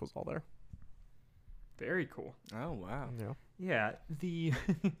Yeah. that stuff was all there. Very cool. Oh, wow. Yeah. Yeah,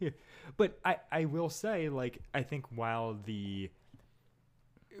 but I will say, like, I think while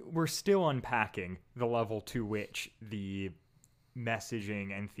we're still unpacking the level to which the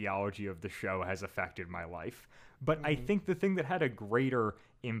messaging and theology of the show has affected my life, but I think the thing that had a greater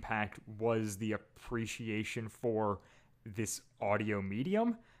impact was the appreciation for this audio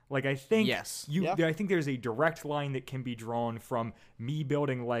medium. Like, I think Yes. I think there's a direct line that can be drawn from me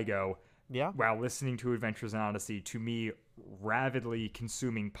building Lego Yeah. while listening to Adventures in Odyssey to me rapidly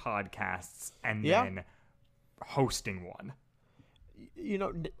consuming podcasts and Yeah. then hosting one.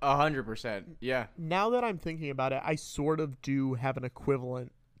 100%. Yeah. Now that I'm thinking about it, I sort of do have an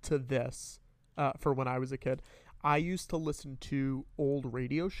equivalent to this for when I was a kid. I used to listen to old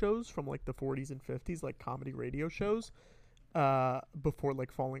radio shows from like the 40s and 50s, like comedy radio shows, before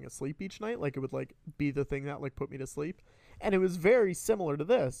like falling asleep each night. Like it would like be the thing that like put me to sleep. And it was very similar to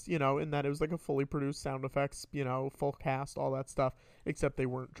this, in that it was like a fully produced sound effects, full cast, all that stuff, except they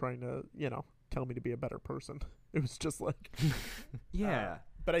weren't trying to, tell me to be a better person. It was just like, Yeah.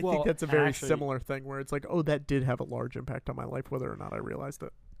 but I Well, think that's a very actually- similar thing where it's like, oh, that did have a large impact on my life, whether or not I realized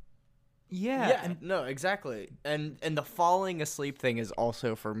it. Yeah. No, exactly. And the falling asleep thing is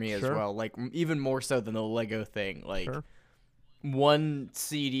also for me as Sure. well. Like even more so than the Lego thing. Like Sure. one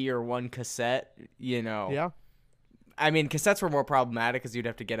CD or one cassette, Yeah. I mean, cassettes were more problematic because you'd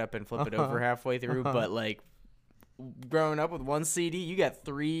have to get up and flip it over halfway through. Uh-huh. But like growing up with one CD, you got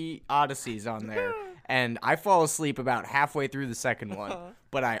 3 Odysseys on there. And I fall asleep about halfway through the second one,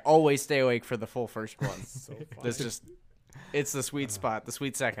 but I always stay awake for the full first one. That's just, it's the sweet spot. The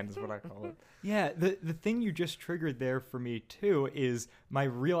sweet second is what I call it. Yeah, the thing you just triggered there for me too is my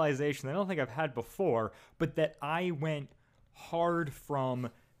realization that I don't think I've had before, but that I went hard from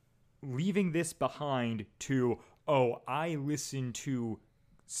leaving this behind to, I listen to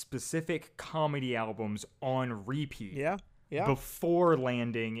specific comedy albums on repeat. Yeah. Yeah. Before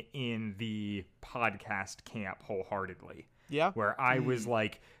landing in the podcast camp wholeheartedly. Yeah. Where I was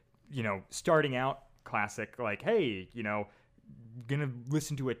like, starting out classic, like, hey, gonna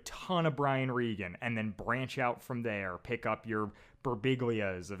listen to a ton of Brian Regan and then branch out from there, pick up your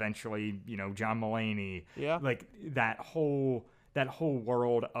Berbiglias, eventually, John Mulaney. Yeah. Like that whole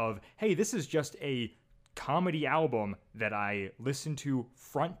world of, hey, this is just a comedy album that I listen to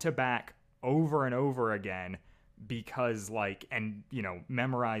front to back over and over again because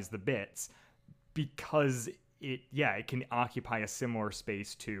memorize the bits because it can occupy a similar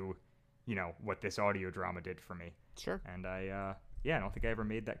space to, what this audio drama did for me. Sure. And I don't think I ever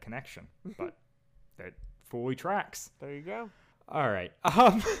made that connection, but that fully tracks. There you go. All right.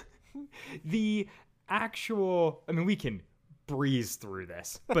 The actual, we can breeze through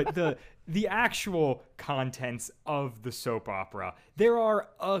this, but the actual contents of the soap opera, there are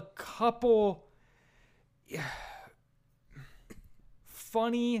a couple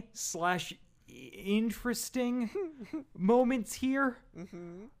funny / interesting moments here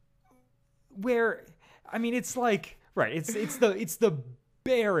where it's like it's the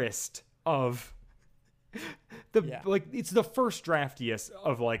barest of it's the first draftiest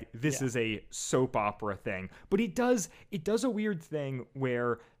of like this is a soap opera thing, but it does a weird thing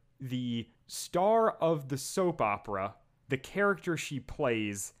where the star of the soap opera, the character she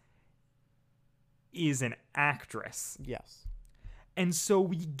plays, is an actress. Yes. And so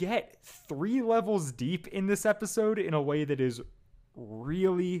we get 3 levels deep in this episode in a way that is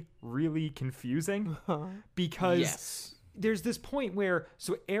really, really confusing because there's this point where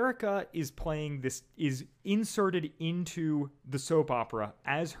Erica is inserted into the soap opera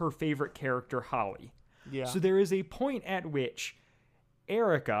as her favorite character, Holly. Yeah. So there is a point at which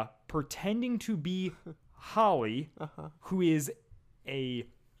Erica, pretending to be Holly, who is a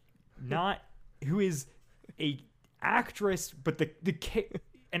actress, but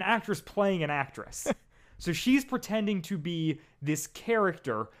an actress playing an actress. So she's pretending to be this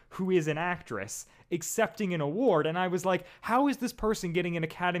character who is an actress accepting an award. And I was like, how is this person getting an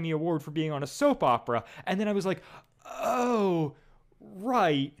Academy Award for being on a soap opera? And then I was like, oh,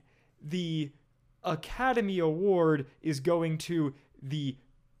 right, the Academy Award is going to the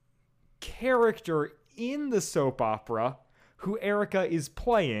character in the soap opera who Erica is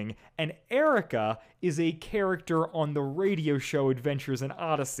playing, and Erica is a character on the radio show Adventures in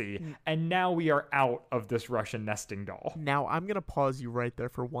Odyssey, and now we are out of this Russian nesting doll. Now, I'm going to pause you right there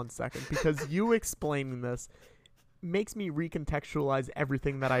for 1 second, because you explaining this makes me recontextualize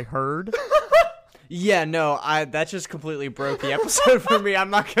everything that I heard. Yeah, no, that just completely broke the episode for me.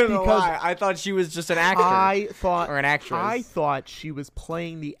 I'm not gonna lie. I thought she was just an actor or an actress. I thought she was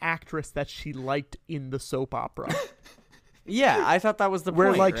playing the actress that she liked in the soap opera. Yeah, I thought that was the Where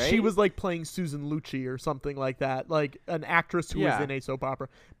point, like right? she was like playing Susan Lucci or something like that, like an actress who was in a soap opera.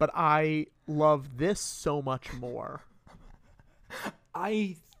 But I love this so much more.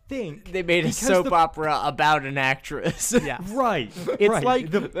 I think They made a soap opera about an actress. Yeah. right. It's right.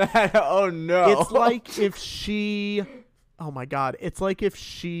 like Oh no. it's like if she oh my god, it's like if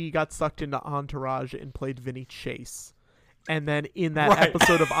she got sucked into Entourage and played Vinny Chase. And then in that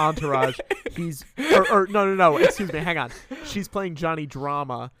episode of Entourage, he's no, excuse me, hang on. She's playing Johnny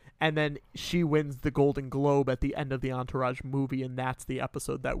Drama, and then she wins the Golden Globe at the end of the Entourage movie, and that's the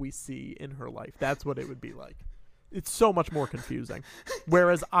episode that we see in her life. That's what it would be like. It's so much more confusing.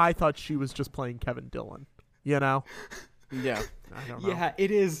 Whereas I thought she was just playing Kevin Dillon, you know? Yeah. I don't know. Yeah, it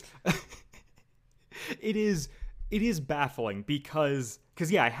is. It is baffling because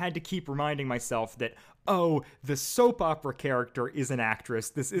I had to keep reminding myself that, oh, the soap opera character is an actress.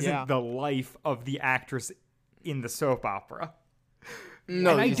 This isn't the life of the actress in the soap opera.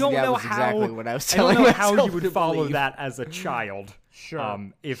 No, and I don't that know was how. exactly what I was I don't telling know how myself you would to follow believe. that as a child.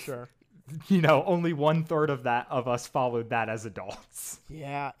 Sure. If sure. only 1/3 of us followed that as adults.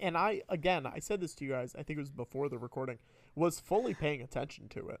 Yeah, and I said this to you guys, I think it was before the recording, was fully paying attention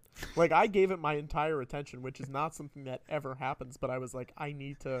to it. Like, I gave it my entire attention, which is not something that ever happens, but I was like, I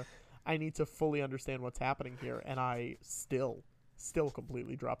need to fully understand what's happening here, and I still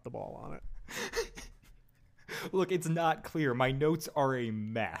completely dropped the ball on it. Look, it's not clear. My notes are a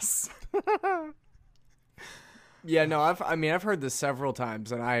mess. Yeah, no, I've heard this several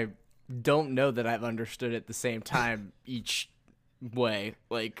times, and I don't know that I've understood it the same time each way.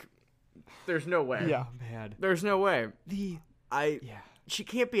 Like, there's no way. Yeah. Man. There's no way. Yeah. She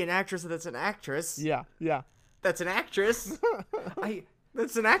can't be an actress that's an actress. Yeah, yeah. That's an actress. I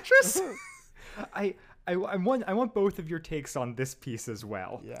That's an actress? I want both of your takes on this piece as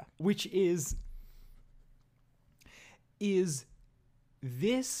well. Yeah. Which is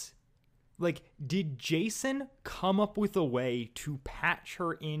this, like, did Jason come up with a way to patch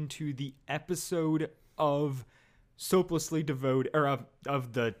her into the episode of Soaplessly Devoted, or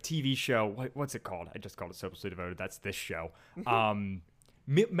of the TV show? What's it called? I just called it Soaplessly Devoted. That's this show.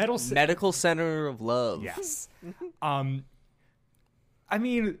 Medical Center of Love. Yes. I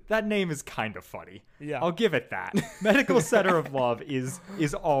mean, that name is kind of funny. Yeah. I'll give it that. Medical Center of Love is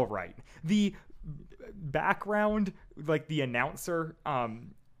all right. The background, like the announcer,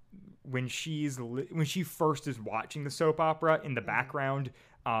 when she first is watching the soap opera, in the background,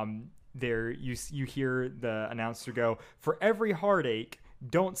 there you hear the announcer go, "For every heartache,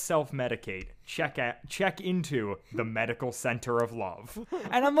 don't self-medicate. Check into the Medical Center of Love."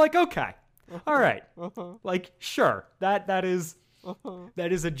 And I'm like, okay, all right, like, sure, that is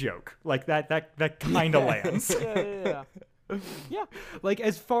a joke. Like, that kind of lands. Yeah. Yeah. Like,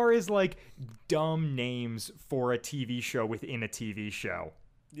 as far as, like, dumb names for a TV show within a TV show.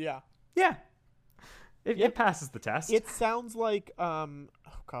 Yeah. Yeah. It passes the test. It sounds like oh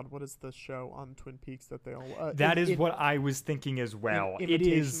god, what is the show on Twin Peaks that they all that is what I was thinking as well. It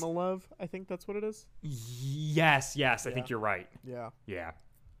is Invitational Love, I think that's what it is. Yes, I think you're right. Yeah. Yeah.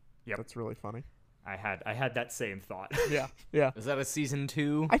 Yep. That's really funny. I had that same thought. Yeah. Yeah. Is that a season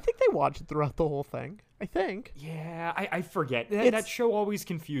 2? I think they watch it throughout the whole thing. I think. Yeah, I forget. That show always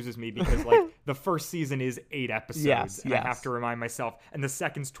confuses me because, like, the first season is 8 episodes, Yes, and I yes. have to remind myself, and the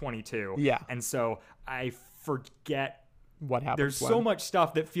second's 22. Yeah. And so I forget. What happens There's when? so much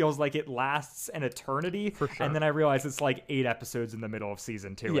stuff that feels like it lasts an eternity, For sure. and then I realize it's like 8 episodes in the middle of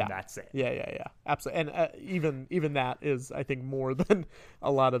season 2, Yeah. and that's it. Yeah. Absolutely. And even that is, I think, more than a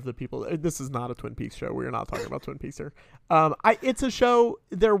lot of the people. This is not a Twin Peaks show. We're not talking about Twin Peaks here. It's a show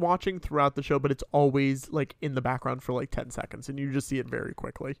they're watching throughout the show, but it's always like in the background for like 10 seconds, and you just see it very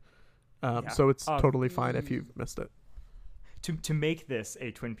quickly. So it's totally fine if you've missed it. To make this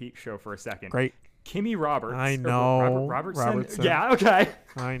a Twin Peaks show for a second, Great. Kimmy Roberts. I or know. Robertson? Yeah, okay.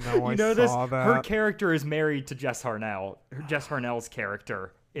 I know. You I know this? saw that. Her character is married to Jess Harnell. Jess Harnell's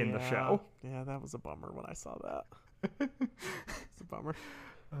character in the show. Yeah, that was a bummer when I saw that. It's a bummer.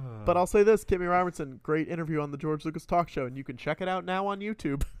 But I'll say this, Kimmy Robertson, great interview on the George Lucas Talk Show, and you can check it out now on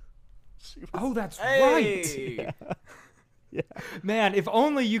YouTube. Oh, that's Hey! right. Yeah. Man, if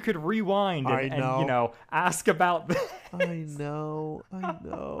only you could rewind and you know, ask about that. I know.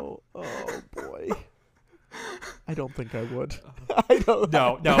 Oh, boy. I don't think I would. I don't.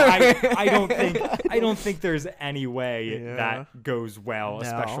 No, I don't think there's any way Yeah. that goes well, No.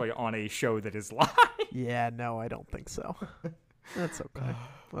 especially on a show that is live. Yeah, no, I don't think so. That's okay.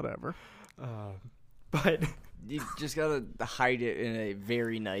 Whatever. But You just gotta hide it in a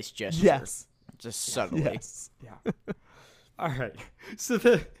very nice gesture. Yes. Just subtly. Yes. yeah. All right. So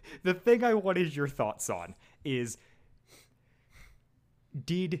the thing I wanted your thoughts on is,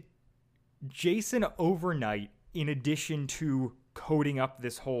 did Jason overnight, in addition to coding up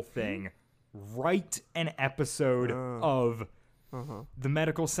this whole thing, write an episode of the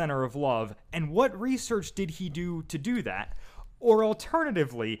Medical Center of Love? And what research did he do to do that? Or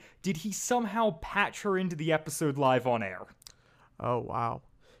alternatively, did he somehow patch her into the episode live on air? Oh, wow.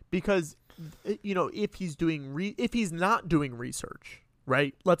 Because, you know, if he's not doing research,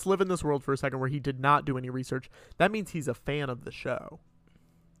 right? Let's live in this world for a second where he did not do any research. That means he's a fan of the show,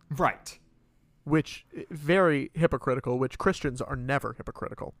 Right. which very hypocritical, which Christians are never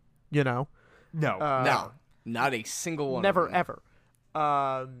hypocritical, you know? No. No, not a single one. Never, of them. ever.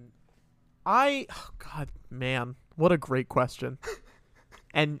 Oh, God, man, what a great question.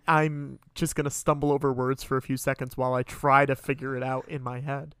 And I'm just going to stumble over words for a few seconds while I try to figure it out in my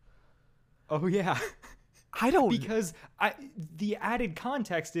head. Oh, yeah. I don't... Because the added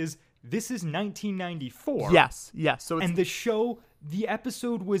context is this is 1994. Yes. So it's... And the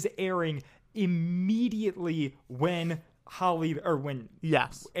episode was airing immediately when when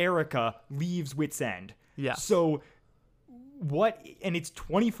Yes. Erica leaves Wits End. Yes. So and it's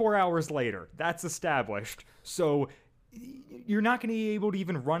 24 hours later. That's established. So you're not going to be able to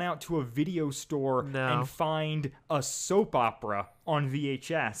even run out to a video store and find a soap opera on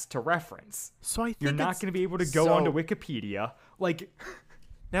VHS to reference. So I think You're not going to be able to go onto Wikipedia. Like,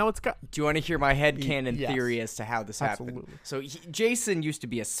 now it's got... Do you want to hear my headcanon Yes. theory as to how this happened? Absolutely. So Jason used to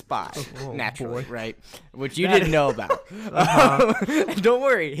be a spy, Oh, naturally, boy. right? Which you didn't know about. And don't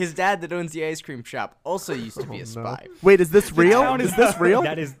worry, his dad that owns the ice cream shop also used to be a spy. Wait, is this real? Is this real?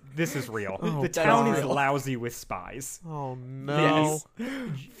 This is real. Oh, the town is real. lousy with spies. Oh, no. Yes.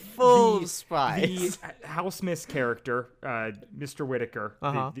 Full of spies. The Hal Smith's character, Mr. Whitaker,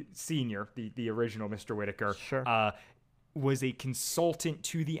 Uh-huh. the senior, the original Mr. Whitaker, Sure. was a consultant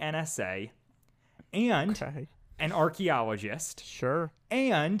to the NSA and Okay. an archaeologist, Sure.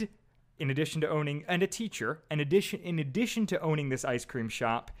 and in addition to owning and a teacher, in addition to owning this ice cream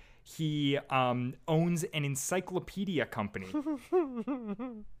shop, he owns an encyclopedia company.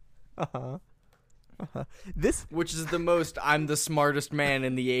 This... Which is the most I'm the smartest man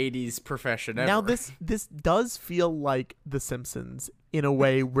in the 80s profession ever. Now, this does feel like The Simpsons in a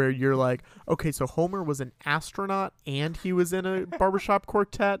way where you're like, okay, so Homer was an astronaut and he was in a barbershop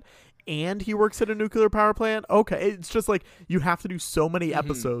quartet and he works at a nuclear power plant. Okay, it's just like you have to do so many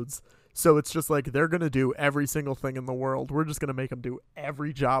episodes. So it's just like they're going to do every single thing in the world. We're just going to make them do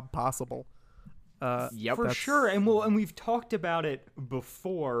every job possible. Yep. For sure, and we've talked about it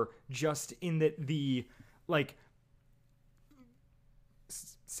before, just in that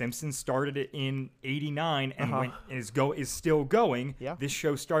Simpsons started it in '89 and is still going. Yeah. This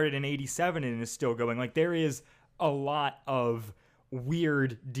show started in '87 and is still going. Like, there is a lot of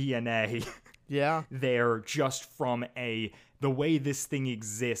weird DNA Yeah. there just from the way this thing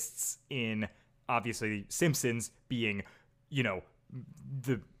exists in, obviously, Simpsons being, you know,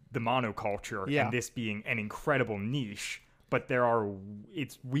 the monoculture, Yeah. and this being an incredible niche, but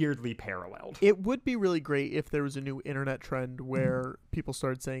it's weirdly paralleled. It would be really great if there was a new internet trend where people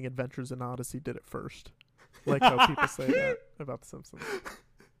started saying Adventures in Odyssey did it first. Like how people say that about The Simpsons.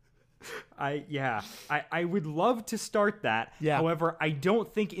 I would love to start that. Yeah. However, I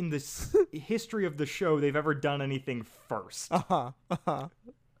don't think in the history of the show they've ever done anything first.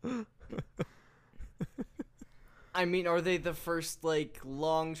 I mean, are they the first, like,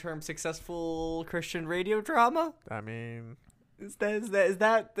 long-term successful Christian radio drama? I mean, That's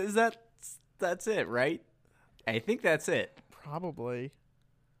it, right? I think that's it. probably.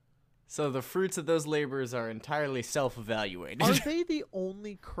 So the fruits of those labors are entirely self-evaluated. Are they the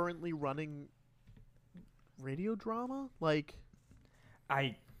only currently running radio drama? Like,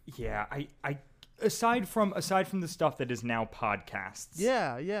 I aside from the stuff that is now podcasts.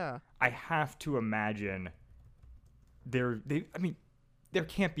 yeah. I have to imagine there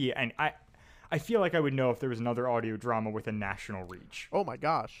can't be, and I feel like I would know if there was another audio drama with a national reach. Oh my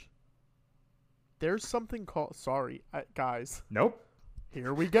gosh. There's something called, sorry, guys. Nope.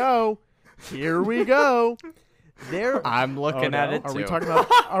 Here we go. Here we go. There. I'm looking at it too. Are we talking about?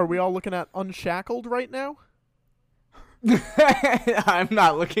 Are we all looking at Unshackled right now? I'm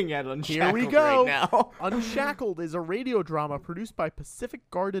not looking at Unshackled Here we go. right now. Unshackled is a radio drama produced by Pacific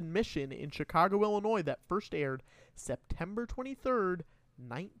Garden Mission in Chicago, Illinois that first aired September 23rd,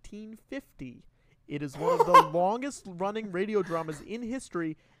 1950. It is one of the longest-running radio dramas in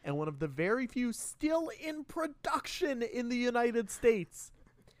history and one of the very few still in production in the United States.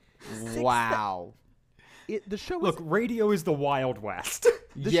 Wow. The show Look, is radio is the Wild West.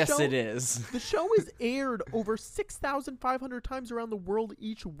 Yes, show- it is. The show is aired over 6,500 times around the world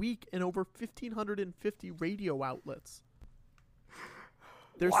each week in over 1,550 radio outlets.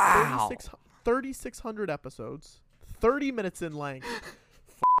 There's Wow. 3,600 episodes, 30 minutes in length.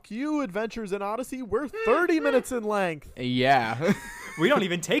 Fuck you, Adventures in Odyssey. We're 30 minutes in length. Yeah. We don't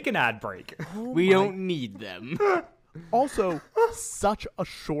even take an ad break. We don't need them. Also, such a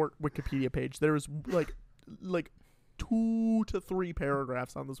short Wikipedia page. There is like 2 to 3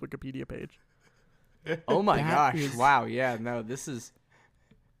 paragraphs on this Wikipedia page. Oh my That gosh. is- Wow. Yeah, no, this is.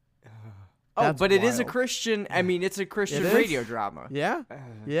 That's but it is a wild. Christian. I mean, it's a Christian It is? radio drama. Yeah?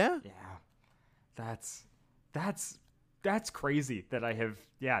 Yeah? Yeah. That's crazy that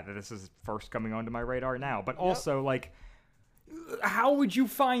that this is first coming onto my radar now. But also, like, how would you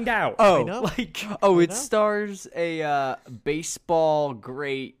find out? Oh. I know. Like, Oh, it know. stars a baseball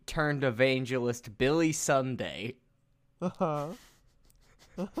great turned evangelist, Billy Sunday. Uh-huh.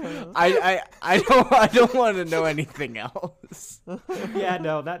 I don't want to know anything else. yeah,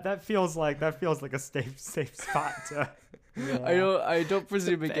 no, that feels like a safe spot to. I don't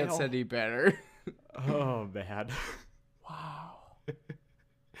presume it the gets hell? any better. Oh man.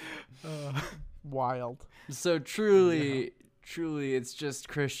 Wild. So truly, it's just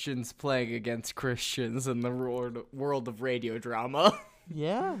Christians playing against Christians in the world of radio drama.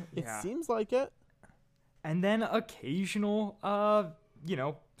 Yeah, it Yeah. seems like it. And then occasional,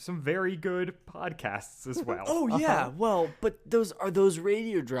 some very good podcasts as well. Oh yeah, well, but those are those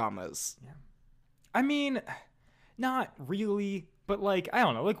radio dramas. I mean, not really, but like, I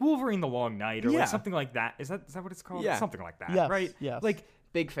don't know, like Wolverine the Long Night or Yeah. like something like that. Is that what it's called? Yeah. Something like that, Yes, right? yes. Like,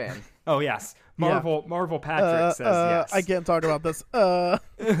 Big fan. oh yes, Marvel Patrick says yes. I can't talk about this.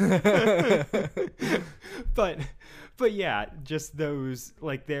 But yeah, just those,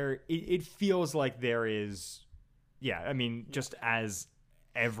 like, it feels like there is, I mean, just as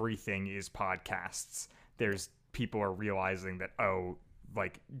everything is podcasts, there's people are realizing that,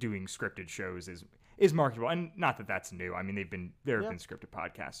 like, doing scripted shows is marketable. And not that that's new. I mean, there have been scripted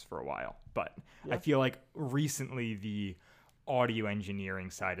podcasts for a while, but I feel like recently the audio engineering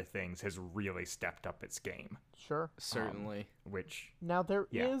side of things has really stepped up its game, Sure. Certainly. which Now, there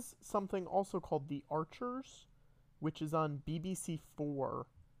is Yeah. something also called The Archers, which is on BBC4.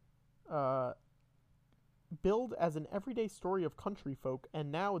 Billed as an everyday story of country folk,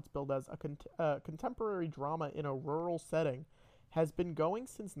 and now it's billed as a contemporary drama in a rural setting, has been going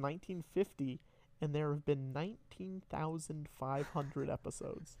since 1950, and there have been 19,500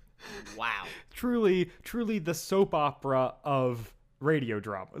 episodes. Wow. truly the soap opera of radio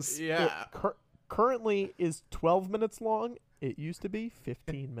dramas. Yeah. It currently is 12 minutes long. It used to be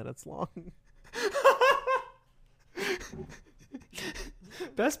 15 minutes long.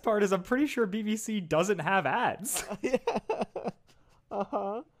 Best part is I'm pretty sure BBC doesn't have ads.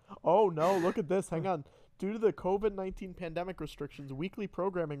 Uh-huh. Oh, no, look at this. Hang on. Due to the COVID-19 pandemic restrictions, weekly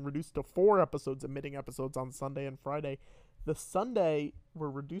programming reduced to 4 episodes, emitting episodes on Sunday and Friday. The Sunday were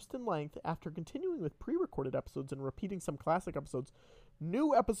reduced in length after continuing with pre-recorded episodes and repeating some classic episodes.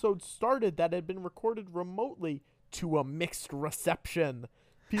 New episodes started that had been recorded remotely to a mixed reception.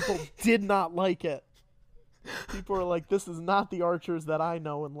 People did not like it. People are like, this is not the Archers that I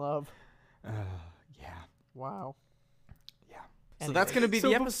know and love. Yeah. Wow. So that's going to be So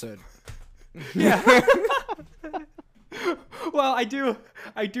the bef- episode. Well, I do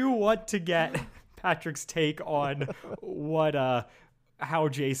want to get Patrick's take on what how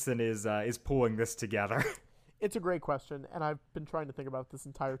Jason is pulling this together. It's a great question, and I've been trying to think about it this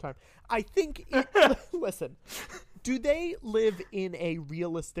entire time. I think, listen, do they live in a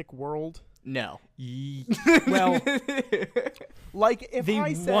realistic world? No. Well, Like, if they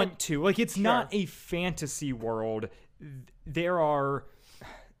I said, want to. Like, it's not a fantasy world. It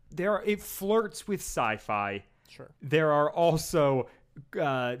flirts with sci-fi. Sure. There are also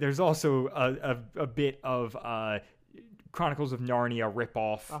there's also a bit of Chronicles of Narnia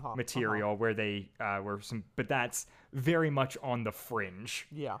ripoff material where they were some, but that's very much on the fringe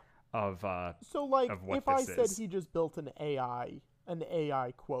Yeah. of So, like, of what if I this said is. he just built an AI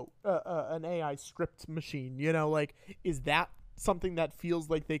quote, an AI script machine, you know, like, is that something that feels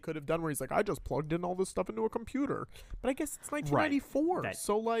like they could have done, where he's like, I just plugged in all this stuff into a computer. But I guess it's 1994, That-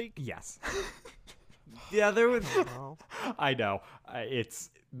 so like, Yes. Yeah, there was. well, I know. It's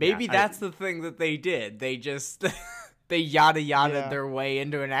Maybe yeah, that's the thing that they did. They just they yada yada Yeah. their way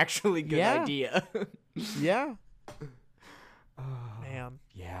into an actually good Yeah. idea. yeah. Man.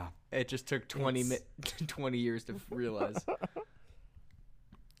 yeah. It just took 20 years to realize.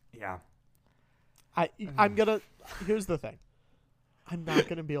 Yeah. I'm gonna. Here's the thing. I'm not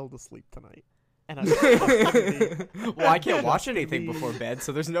gonna be able to sleep tonight, and I'm just gonna be, Well, I can't watch gonna anything be- before bed,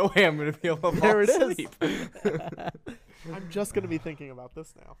 so there's no way I'm gonna be able to fall There it is. asleep. I'm just gonna be thinking about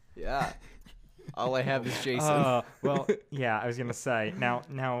this now. Yeah. All I have is Jason. Well, yeah, I was gonna say now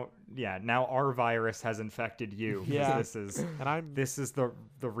our virus has infected you. 'Cause Yeah. This is And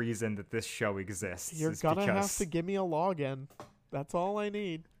the reason that this show exists. you're is gonna have because to give me a login. That's all I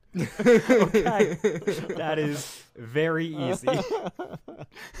need. okay. That is very easy.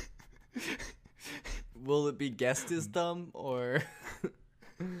 Will it be guessed as dumb or?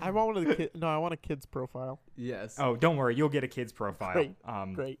 I want I want a kid's profile. Yes. Oh, don't worry, you'll get a kid's profile. Great.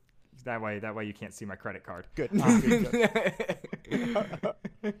 Um, Great. That way you can't see my credit card. Good. Good,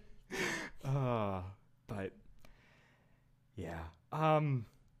 good. But yeah.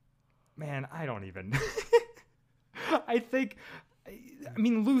 Man, I don't even. I think, I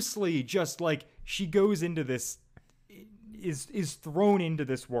mean, loosely, just like she goes into this, is thrown into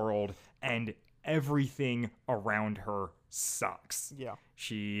this world, and everything around her sucks. Yeah.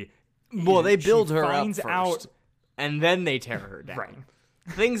 She. Well, they she build her up finds first, out. and then they tear her down. Right.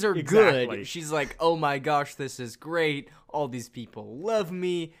 Things are Exactly. good. She's like, oh my gosh, this is great. All these people love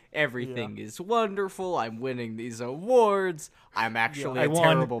me. Everything is wonderful. I'm winning these awards. I'm actually I a won.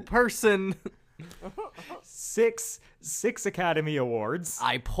 terrible person. 6 Academy Awards.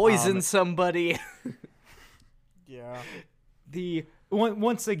 I poisoned somebody. Yeah.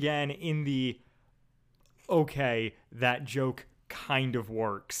 Once again in the okay, that joke kind of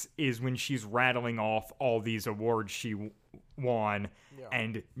works is when she's rattling off all these awards she won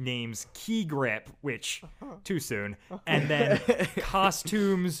and names Key Grip, which too soon, and then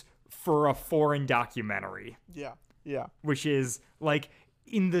costumes for a foreign documentary, Yeah. Yeah. which is like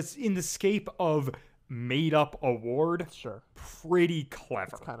in the scape of made up award, Sure. pretty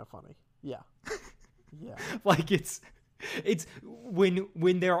clever. Kind of funny. Yeah. Yeah. Like it's when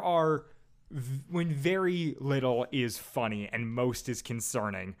very little is funny and most is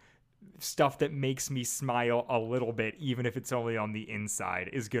concerning, stuff that makes me smile a little bit, even if it's only on the inside,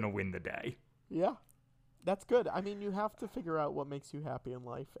 is gonna win the day. Yeah. That's good. I mean, you have to figure out what makes you happy in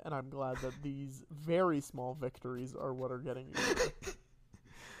life, and I'm glad that these very small victories are what are getting you there.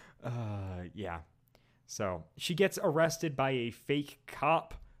 Yeah. So she gets arrested by a fake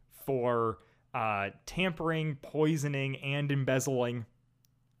cop for tampering, poisoning, and embezzling.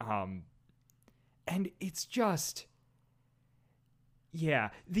 And it's just, yeah,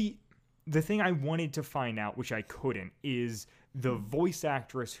 the thing I wanted to find out, which I couldn't, is the voice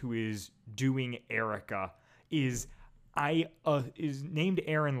actress who is doing Erica is named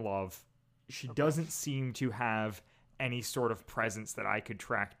Erin Love. She doesn't seem to have any sort of presence that I could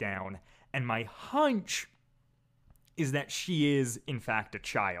track down, and my hunch is that she is in fact a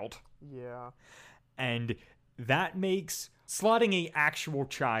child. Yeah. And that makes slotting a actual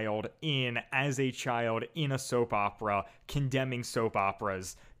child in as a child in a soap opera, condemning soap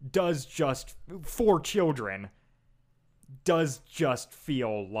operas, does just, for children, does just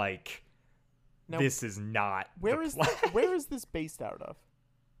feel like Now, this is not Where the is play. where is this based out of?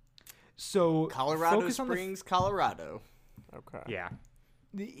 So Colorado focus on the Springs, Colorado. Okay. Yeah.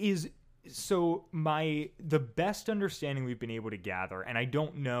 The best understanding we've been able to gather, and I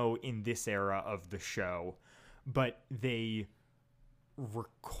don't know in this era of the show, but they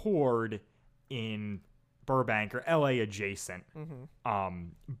record in Burbank or LA adjacent.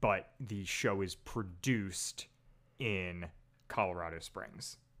 But the show is produced in Colorado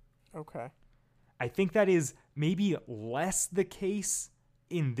Springs. Okay. I think that is maybe less the case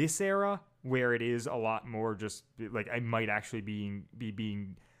in this era, where it is a lot more just like they might actually be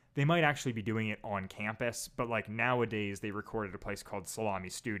doing it on campus, but like nowadays they record at a place called Salami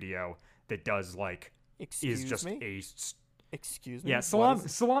Studio that does like Excuse is just me? Excuse me. yeah,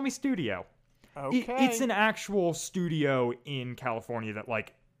 Salami Studio. Okay. It's an actual studio in California that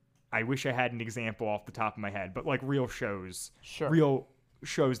like I wish I had an example off the top of my head, but like real shows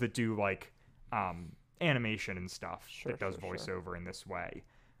that do like animation and stuff that does voiceover in this way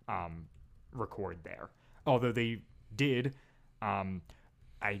record there. Although they did,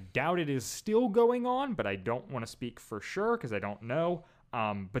 I doubt it is still going on, but I don't want to speak for sure because I don't know.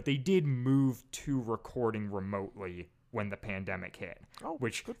 But they did move to recording remotely when the pandemic hit, Oh,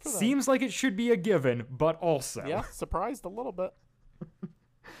 which good for them. seems like it should be a given, but also Yeah, surprised a little bit.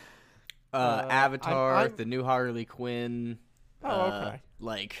 Avatar, I'm- the new Harley Quinn. Oh, okay.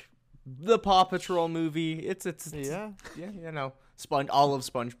 Like the Paw Patrol movie. It's Yeah. you know, all of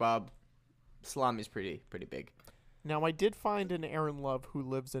SpongeBob. Salami's pretty big. Now, I did find an Aaron Love who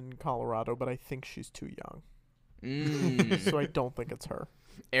lives in Colorado, but I think she's too young. So I don't think it's her.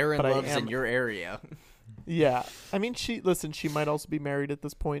 Aaron But I Love's am- in your area. Yeah. I mean, she might also be married at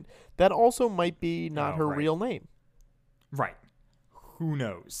this point. That also might be not Oh, her right. real name. right. Who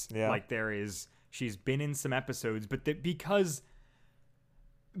knows? Yeah. Like she's been in some episodes, but because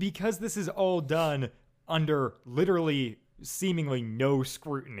this is all done under literally seemingly no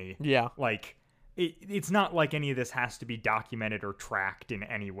scrutiny. Yeah. Like it's not like any of this has to be documented or tracked in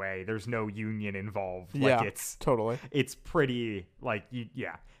any way. There's no union involved. Yeah. Like Totally. it's pretty like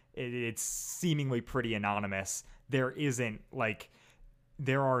it's seemingly pretty anonymous.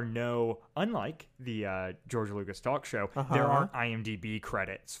 There are no, unlike the George Lucas talk show, there aren't IMDb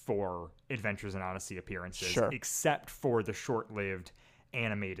credits for Adventures in Odyssey appearances, Sure. except for the short-lived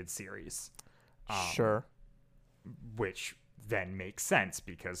animated series, Sure. which then makes sense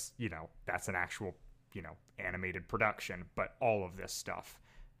because, that's an actual, animated production. But all of this stuff,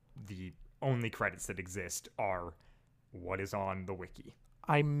 the only credits that exist are what is on the wiki.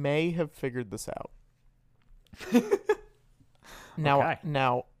 I may have figured this out. Now,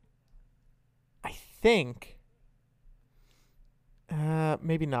 Okay. I think,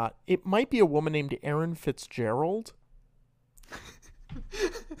 maybe not. It might be a woman named Erin Fitzgerald,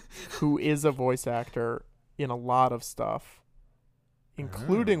 who is a voice actor in a lot of stuff,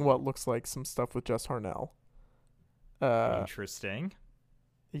 including what looks like some stuff with Jess Harnell. Interesting.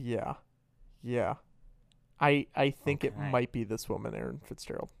 Yeah. I think it Okay. might be this woman, Erin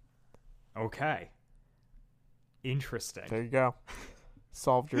Fitzgerald. Okay. Interesting. There you go.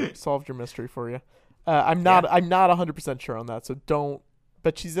 Solved your mystery for you. I'm not 100% sure on that, so don't.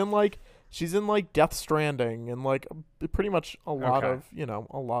 But she's in like Death Stranding and like pretty much a lot Okay. of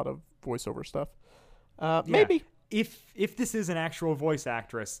a lot of voiceover stuff. Yeah. Maybe. If this is an actual voice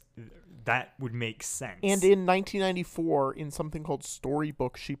actress, that would make sense. And in 1994, in something called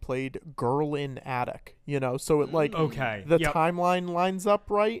Storybook, she played Girl in Attic. So it like okay, the yep. timeline lines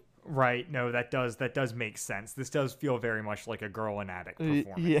up right. Right. No, that does make sense. This does feel very much like a Girl in Attic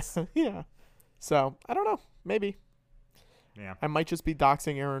performance. Yeah. So I don't know. Maybe. Yeah. I might just be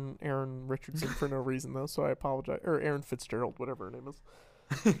doxing Aaron Richardson for no reason though, so I apologize. Or Aaron Fitzgerald, whatever her name is.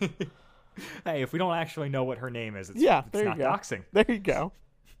 Hey, if we don't actually know what her name is, it's Yeah, it's there not you go. doxing. There you go.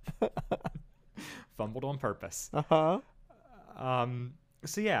 Fumbled on purpose. Uh-huh.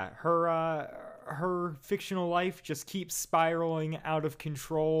 So yeah, her fictional life just keeps spiraling out of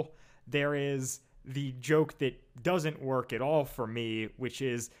control. There is the joke that doesn't work at all for me, which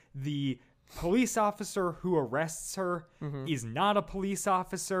is the police officer who arrests her is not a police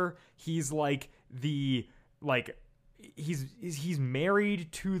officer. He's he's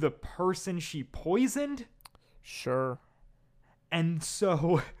married to the person she poisoned. Sure. And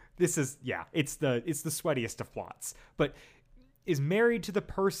so this is it's the sweatiest of plots, but is married to the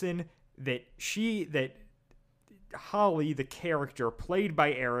person that Holly, the character played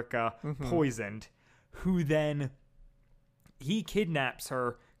by Erica, poisoned, who then he kidnaps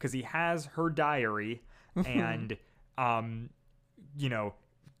her because he has her diary and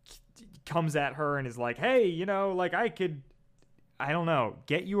comes at her and is like, hey, I could, I don't know,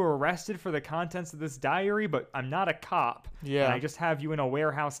 get you arrested for the contents of this diary, but I'm not a cop. Yeah. And I just have you in a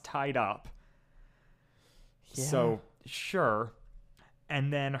warehouse tied up. Yeah. So, sure.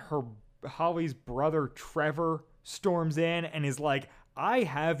 And then Holly's brother Trevor storms in and is like, I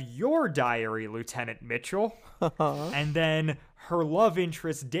have your diary, Lieutenant Mitchell. And then her love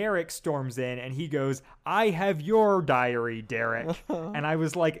interest Derek storms in and he goes, I have your diary, Derek. And I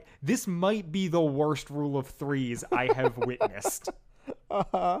was like, this might be the worst rule of threes I have witnessed.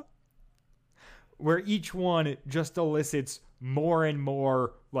 Where each one just elicits more and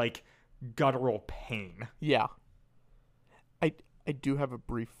more like guttural pain. Yeah. I do have a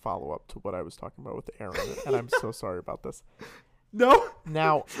brief follow-up to what I was talking about with Aaron, and I'm so sorry about this. No.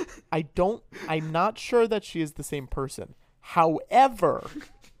 Now, I'm not sure that she is the same person. However,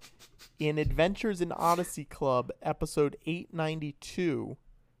 in Adventures in Odyssey Club, episode 892,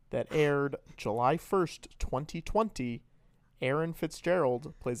 that aired July 1st, 2020, Erin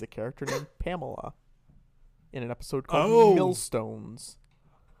Fitzgerald plays a character named Pamela in an episode called Millstones.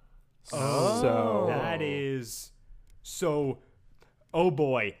 So That is so. Oh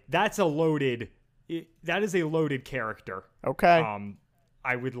boy, that is a loaded character. okay.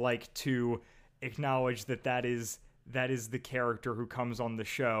 I would like to acknowledge that is that is the character who comes on the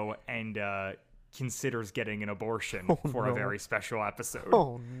show and considers getting an abortion for a very special episode.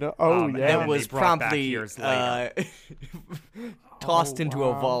 Oh no! Oh And yeah. then It was they brought back promptly years later. tossed into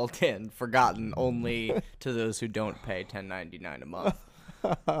a vault and forgotten only to those who don't pay $10.99 a month.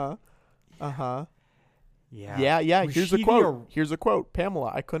 Yeah. Yeah. Was Here's she a the quote. Here's a quote.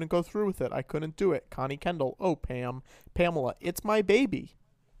 Pamela, I couldn't go through with it. I couldn't do it. Connie Kendall. Oh, Pamela, it's my baby.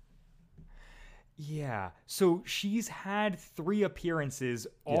 Yeah. So she's had 3 appearances,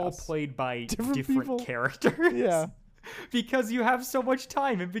 all Yes. played by Different different people. characters. Yeah. Because you have so much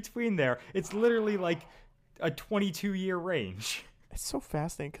time in between there. It's literally like a 22-year range. It's so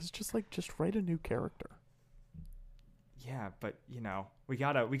fascinating because just write a new character. Yeah, but we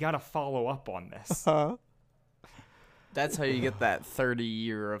gotta follow up on this. That's how you get that 30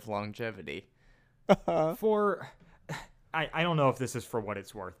 year of longevity. For I don't know if this is for what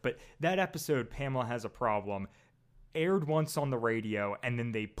it's worth, but that episode, Pamela Has a Problem, aired once on the radio, and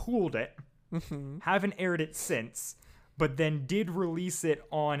then they pulled it. Haven't aired it since, but then did release it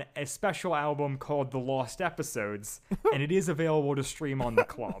on a special album called The Lost Episodes, and it is available to stream on the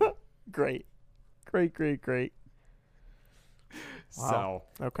club. Great. So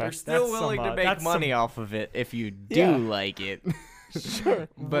Okay. They're still That's willing some, to make that's money some- off of it if you do Yeah. like it. Sure.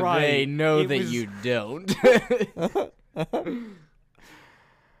 But Right. they know It that was- you don't.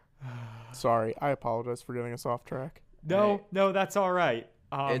 Sorry, I apologize for getting us off track. no, that's all right.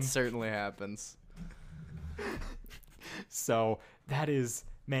 It certainly happens. So that is,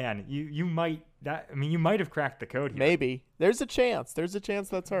 man, you might have cracked the code here. Maybe there's a chance.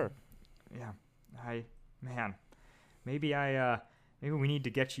 That's her. Yeah, maybe we need to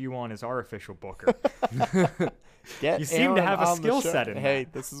get you on as our official booker. Get You seem to Aaron have a on the skill show. set in Hey,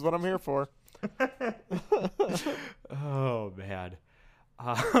 this is what I'm here for. Oh man.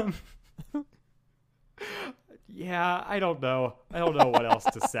 Yeah, I don't know what else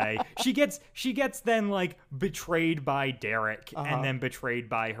to say. She gets then like betrayed by Derek and then betrayed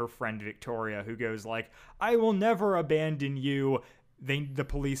by her friend Victoria, who goes like, "I will never abandon you." The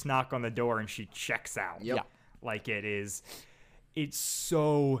police knock on the door and she checks out. Yep. Yeah. Like it's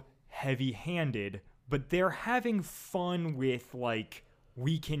so heavy-handed, but they're having fun with like,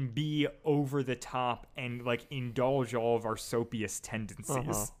 we can be over the top and like indulge all of our soapiest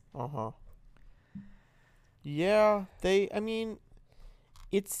tendencies. Yeah,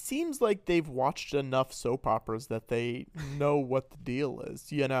 it seems like they've watched enough soap operas that they know what the deal is,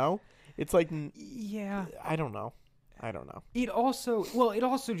 It's like, Yeah. I don't know. It also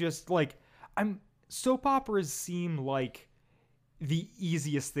just like, soap operas seem like the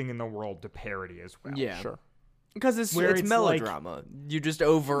easiest thing in the world to parody as well. Yeah. Sure. Because it's Where it's like- melodrama. You just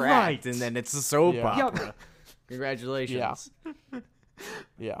overact, Right. and then it's a soap Yeah. opera. Congratulations.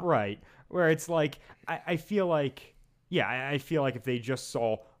 Yeah. Right. Where it's like, I feel like if they just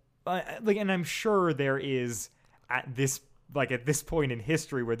saw, and I'm sure there is at this point in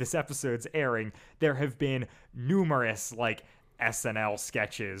history where this episode's airing, there have been numerous like SNL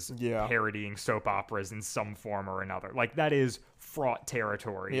sketches parodying soap operas in some form or another. Like, that is fraught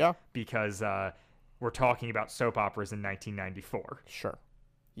territory. Yeah. Because we're talking about soap operas in 1994. Sure.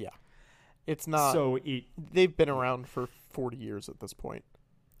 Yeah. It's not. So They've been around for 40 years at this point.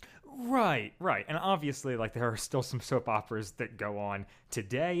 Right. And obviously, like, there are still some soap operas that go on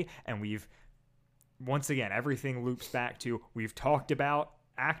today, and once again, everything loops back to, we've talked about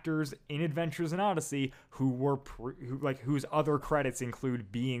actors in Adventures in Odyssey whose other credits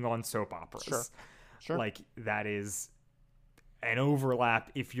include being on soap operas. Sure. Like, that is an overlap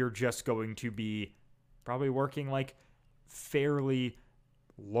if you're just going to be probably working like fairly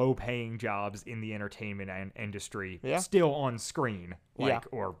low-paying jobs in the entertainment industry, still on screen,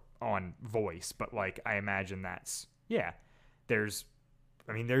 or on voice. But like, I imagine there's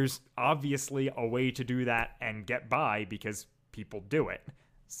obviously a way to do that and get by because people do it.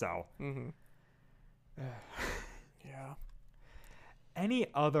 So, Yeah. Any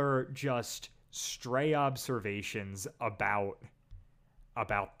other just stray observations about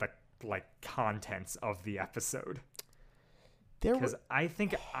the like contents of the episode? Because I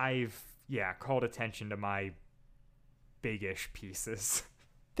think I've called attention to my big-ish pieces.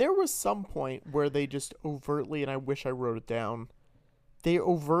 There was some point where they just overtly, and I wish I wrote it down, they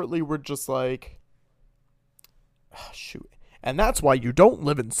overtly were just like, shoot. And that's why you don't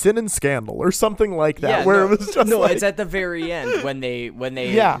live in sin and scandal, or something like that. It was just it's at the very end when they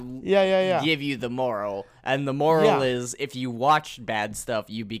give you the moral, and the moral is, if you watch bad stuff,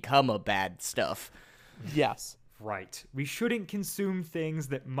 you become a bad stuff. Yes. right, we shouldn't consume things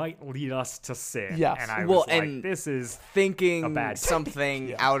that might lead us to sin. Yes. And I Well, was like, and this is thinking a bad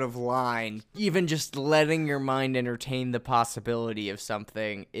something out of line, even just letting your mind entertain the possibility of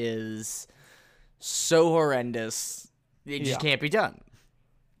something is so horrendous. It just can't be done.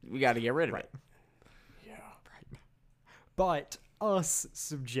 We got to get rid of it. But us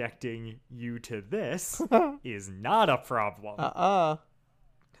subjecting you to this is not a problem.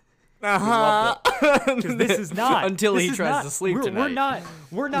 Because this is not Until this he is tries not- to sleep we're tonight.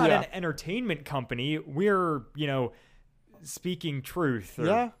 We're not an entertainment company. We're speaking truth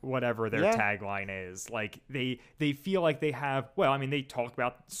or whatever their tagline is. Like they feel like they have. Well, I mean, they talk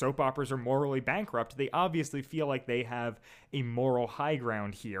about soap operas are morally bankrupt. They obviously feel like they have a moral high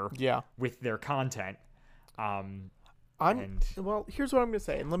ground here. Yeah. With their content. Well, here's what I'm going to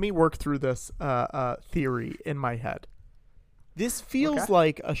say, and let me work through this theory in my head. This feels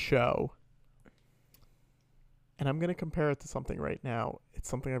like a show, and I'm going to compare it to something right now. It's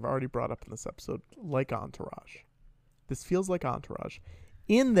something I've already brought up in this episode, like Entourage. This feels like Entourage,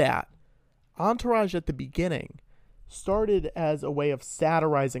 in that Entourage at the beginning started as a way of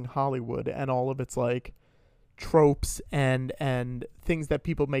satirizing Hollywood and all of its like tropes and things that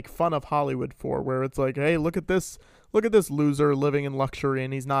people make fun of Hollywood for, where it's like, hey, look at this loser living in luxury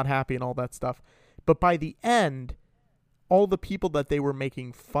and he's not happy and all that stuff. But by the end, all the people that they were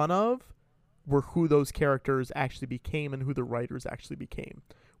making fun of were who those characters actually became and who the writers actually became.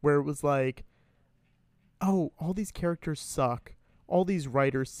 Where it was like, oh, all these characters suck. All these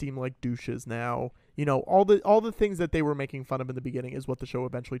writers seem like douches now. All the things that they were making fun of in the beginning is what the show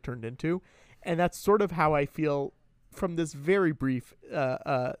eventually turned into. And that's sort of how I feel from this very brief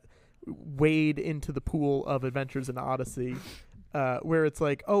wade into the pool of Adventures in Odyssey, where it's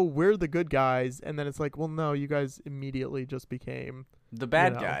like, oh, we're the good guys, and then it's like, well, no, you guys immediately just became The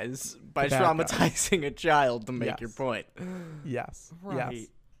bad guys by the bad traumatizing a child to make Yes. your point. Yes. Right. Yes.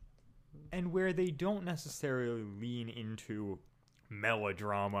 And where they don't necessarily lean into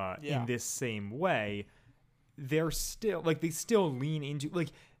melodrama in this same way, they're still like, they still lean into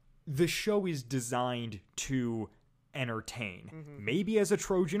like, the show is designed to entertain, maybe as a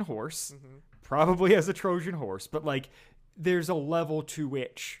Trojan horse, probably as a Trojan horse, but like there's a level to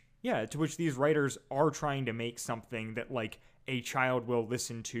which these writers are trying to make something that like a child will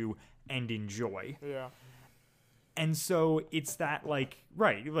listen to and enjoy. Yeah. And so it's that like,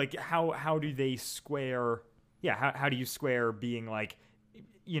 right, like how do they square, how do you square being like,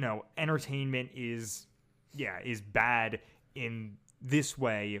 entertainment is bad in this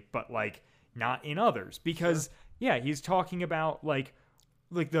way, but like not in others, because he's talking about like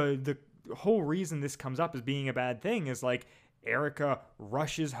the whole reason this comes up as being a bad thing is like Erica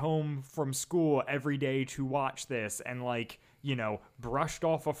rushes home from school every day to watch this and like, brushed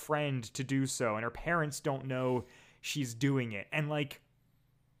off a friend to do so, and her parents don't know she's doing it. And like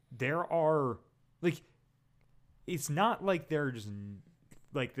there are like, it's not like there's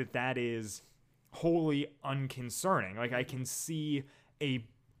like that is wholly unconcerning. Like I can see a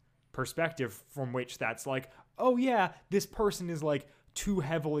perspective from which that's like, oh yeah, this person is like too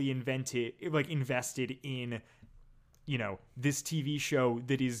heavily invested in, this TV show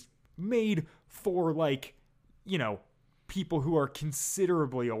that is made for like, people who are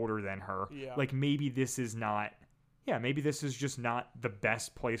considerably older than her. Yeah. Like maybe this is not, maybe this is just not the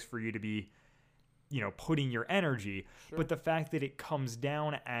best place for you to be, putting your energy. Sure. But the fact that it comes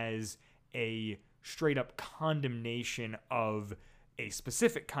down as a straight up condemnation of a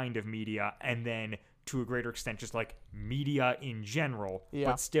specific kind of media, and then to a greater extent just like media in general,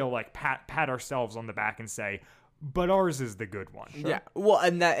 but still like pat ourselves on the back and say, but ours is the good one. Sure. Yeah. Well,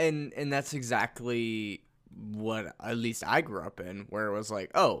 and that's exactly what at least I grew up in, where it was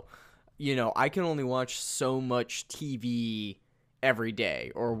like, oh, I can only watch so much TV every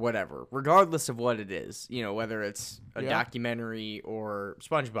day or whatever, regardless of what it is, whether it's a documentary or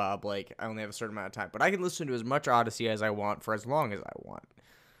SpongeBob, like I only have a certain amount of time, but I can listen to as much Odyssey as I want for as long as I want.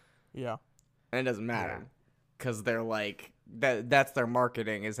 Yeah. And it doesn't matter because they're like, that's their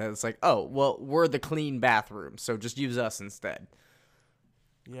marketing, is that it's like, oh, well, we're the clean bathroom, so just use us instead.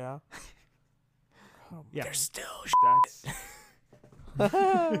 Yeah. They're still that's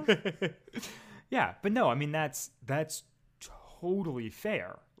yeah, but no, I mean that's totally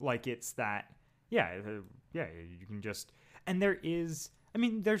fair. Like it's that, you can just, and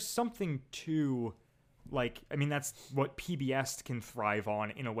there's something to, like, I mean that's what PBS can thrive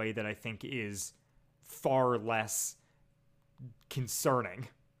on in a way that I think is far less concerning.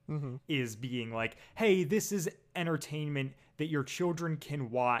 Is being like, hey, this is entertainment that your children can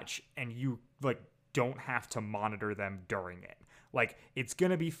watch and you like don't have to monitor them during it. Like, it's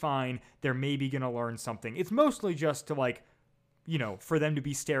gonna be fine. They're maybe gonna learn something. It's mostly just to, like, you know, for them to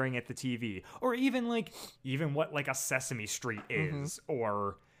be staring at the TV. Or even what, like, a Sesame Street is.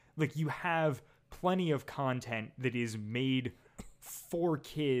 Or, like, you have plenty of content that is made for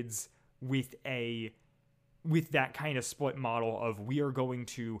kids with that kind of split model of, we are going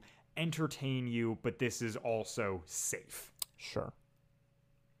to entertain you, but this is also safe. Sure.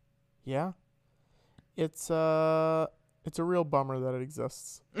 Yeah. It's a real bummer that it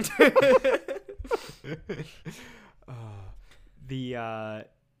exists.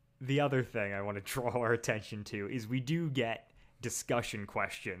 The other thing I want to draw our attention to is we do get discussion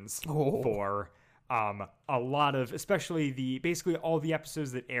questions for a lot of, especially basically all the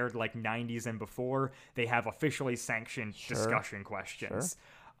episodes that aired like 90s and before, they have officially sanctioned discussion questions.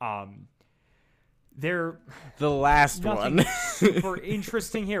 They're The last nothing one. super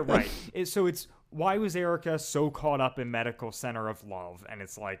interesting here, right? So it's, why was Erica so caught up in Medical Center of Love? And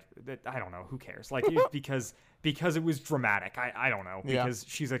it's like, I don't know, who cares? Like, because it was dramatic. I don't know, because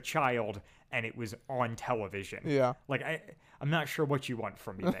she's a child and it was on television. Yeah. Like, I'm not sure what you want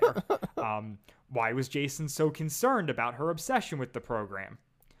from me there. Why was Jason so concerned about her obsession with the program?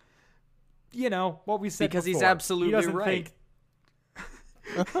 You know, what we said Because before. he's absolutely He doesn't right.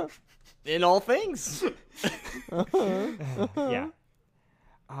 think In all things. yeah.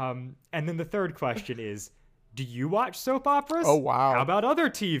 And then the third question is, do you watch soap operas? Oh, wow. How about other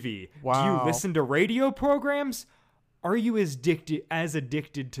TV? Do Wow. you listen to radio programs? Are you as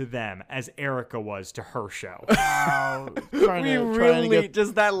addicted to them as Erica was to her show? Wow. Trying We to really get,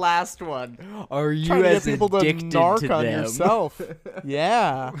 just that last one. Are you trying to as get people to addicted narc to on them? yourself.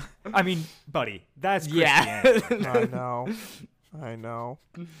 Yeah. I mean, buddy, that's Yeah. Christianity. I know.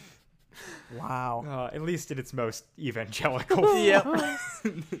 Wow. At least in its most evangelical. Yep.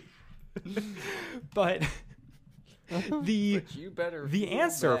 But the You better. The feel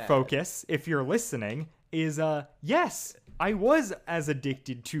answer, bad. Focus, if you're listening, is yes, I was as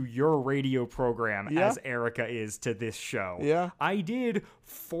addicted to your radio program Yeah. as Erica is to this show. Yeah. I did,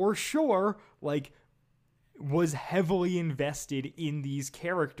 for sure, like, was heavily invested in these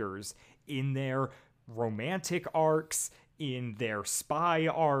characters, in their romantic arcs, in their spy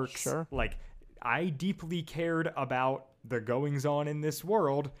arcs. Sure. Like, I deeply cared about the goings-on in this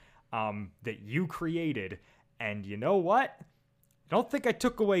world that you created. And you know what? I don't think I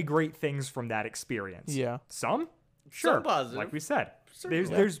took away great things from that experience. Yeah. Some? Sure. Some positive. Like we said.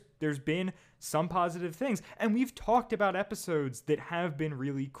 Certainly. There's been some positive things. And we've talked about episodes that have been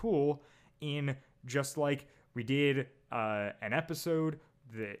really cool, in just like we did an episode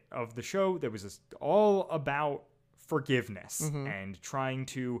of the show that was just all about forgiveness and trying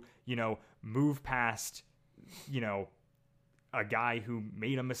to, you know, move past, you know, a guy who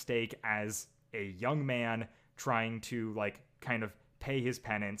made a mistake as a young man, trying to, like, kind of pay his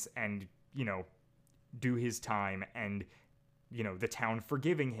penance and, you know, do his time, and, you know, the town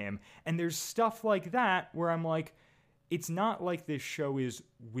forgiving him. And there's stuff like that where I'm like, it's not like this show is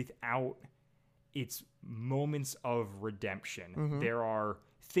without its moments of redemption. There are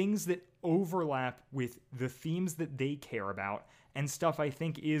things that overlap with the themes that they care about, and stuff I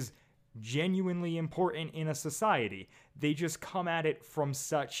think is genuinely important in a society. They just come at it from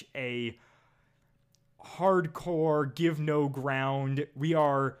such a hardcore, give no ground, we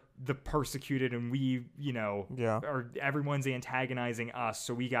are the persecuted and we, you know, or everyone's antagonizing us,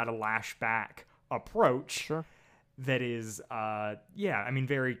 so we gotta lash back approach. Sure. That is, I mean,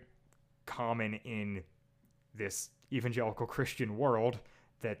 very common in this evangelical Christian world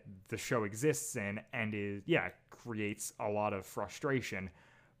that the show exists in, and creates a lot of frustration.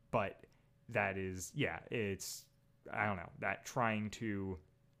 But that is, it's, I don't know, that trying to,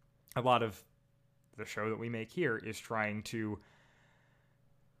 a lot of the show that we make here is trying to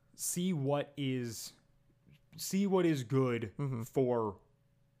see what is good for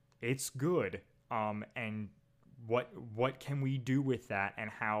its good, and what can we do with that, and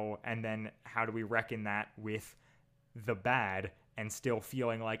how do we reckon that with the bad, and still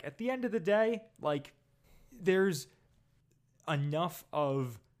feeling like at the end of the day, like, there's enough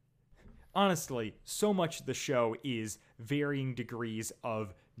of, honestly, so much of the show is varying degrees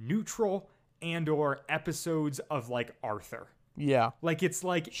of neutral and or episodes of, like, Arthur. Yeah. Like, it's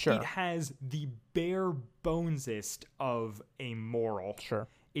like, Sure. it has the bare bonesest of a moral. Sure.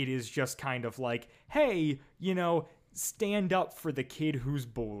 It is just kind of like, hey, you know, stand up for the kid who's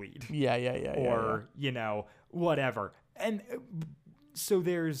bullied. Yeah. Or, you know, whatever. And so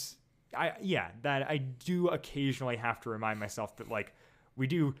there's, that I do occasionally have to remind myself that, like, we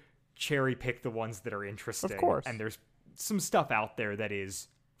do cherry pick the ones that are interesting. Of course. And there's some stuff out there that is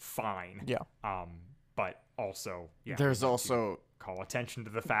fine. Yeah. but also, yeah, There's we need also to call attention to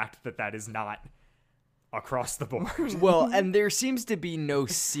the fact that is not across the board. well, and there seems to be no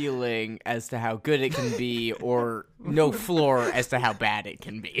ceiling as to how good it can be, or no floor as to how bad it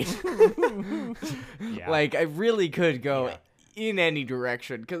can be. Yeah. Like, I really could go in any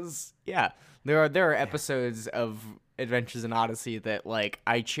direction, because there are episodes of Adventures in Odyssey that, like,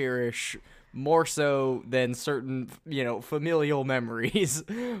 I cherish more so than certain, familial memories.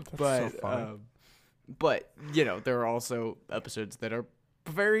 But there are also episodes that are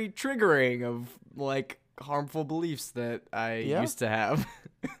very triggering of, like, harmful beliefs that I used to have.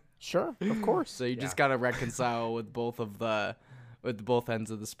 Sure, of course. So you just gotta reconcile with both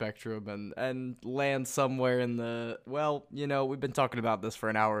ends of the spectrum and land somewhere in the, we've been talking about this for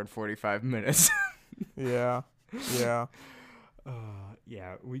an hour and 45 minutes. Yeah.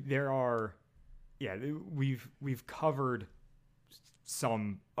 We've covered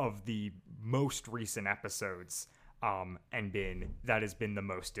some of the most recent episodes, and that has been the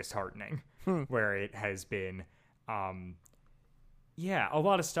most disheartening, where it has been, a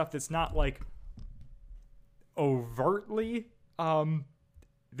lot of stuff that's not like overtly,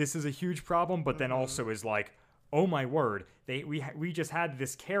 this is a huge problem, but then also is like, oh my word, we just had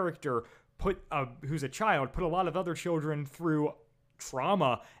this character who's a child put a lot of other children through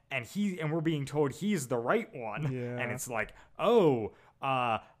trauma, and we're being told he's the right one, and it's like,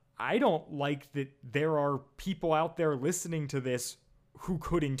 I don't like that there are people out there listening to this who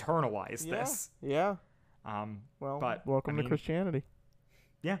could internalize this. Yeah. But welcome to Christianity.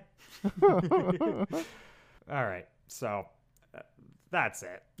 Yeah. All right. So that's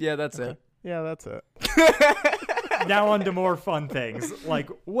it. Yeah, that's it. Yeah, that's it. Now on to more fun things.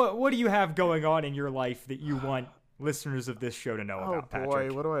 Like, what do you have going on in your life that you want listeners of this show to know about, Patrick? Oh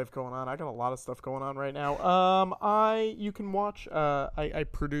boy, what do I have going on? I got a lot of stuff going on right now. You can watch. I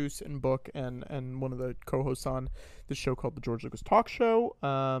produce and book and one of the co-hosts on this show called the George Lucas Talk Show.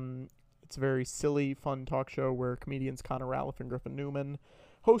 It's a very silly, fun talk show where comedians Connor Ralph and Griffin Newman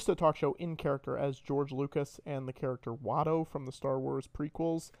host a talk show in character as George Lucas and the character Watto from the Star Wars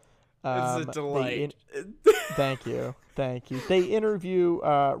prequels. It's a delight. Thank you. They interview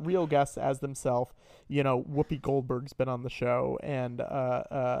real guests as themselves. Whoopi Goldberg's been on the show, and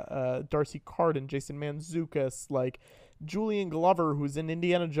Darcy Carden, Jason Mantzoukas, like Julian Glover, who's in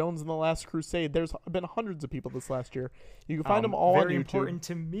Indiana Jones and the Last Crusade. There's been hundreds of people this last year. You can find them all on YouTube. Very important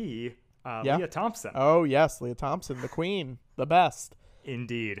to me, Leah Thompson. Oh, yes, Leah Thompson, the queen, the best.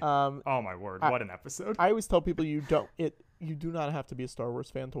 Indeed. Oh, my word. What an episode. I always tell people you do not have to be a Star Wars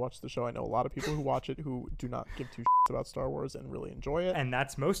fan to watch the show. I know a lot of people who watch it who do not give two shits about Star Wars and really enjoy it. And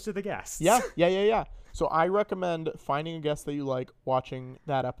that's most of the guests. Yeah. So I recommend finding a guest that you like, watching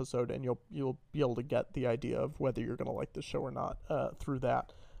that episode, and you'll be able to get the idea of whether you're going to like the show or not through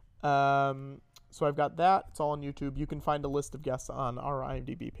that. So I've got that. It's all on YouTube. You can find a list of guests on our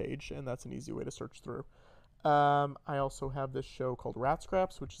IMDb page, and that's an easy way to search through. I also have this show called Rat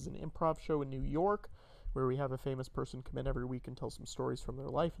Scraps, which is an improv show in New York, where we have a famous person come in every week and tell some stories from their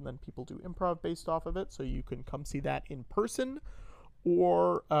life, and then people do improv based off of it. So you can come see that in person,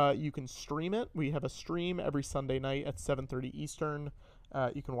 or you can stream it. We have a stream every Sunday night at 7:30 Eastern.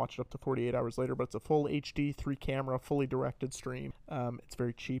 You can watch it up to 48 hours later, but it's a full HD 3-camera, fully directed stream. It's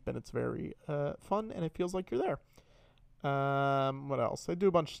very cheap, and it's very fun, and it feels like you're there. What else? I do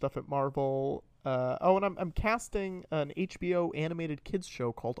a bunch of stuff at Marvel. And I'm casting an HBO animated kids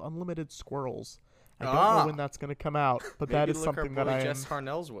show called Unlimited Squirrels. I don't know when that's going to come out, but that is something that I am... Jess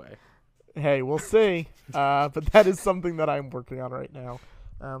Harnell's way. Hey, we'll see. But that is something that I'm working on right now.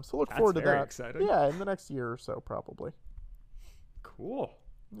 So look forward to that. That's very exciting. Yeah, in the next year or so, probably. Cool.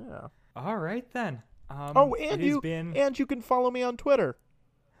 Yeah. All right, then. And you can follow me on Twitter.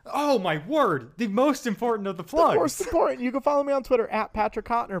 Oh, my word. The most important of the plugs. The most important. You can follow me on Twitter at Patrick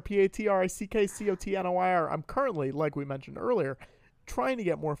Cotnoir, PatrickCotnoir. I'm currently, like we mentioned earlier, trying to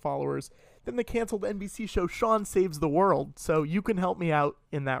get more followers than the canceled NBC show Sean Saves the World. So you can help me out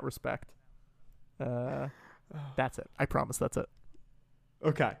in that respect. That's it. I promise that's it.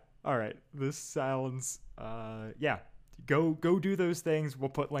 Okay. All right. This sounds, Go do those things. We'll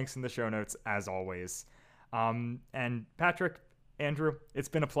put links in the show notes, as always. And Patrick, Andrew, it's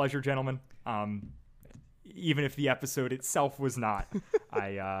been a pleasure, gentlemen. Even if the episode itself was not,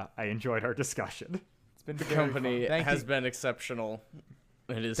 I enjoyed our discussion. It's been the company has been exceptional.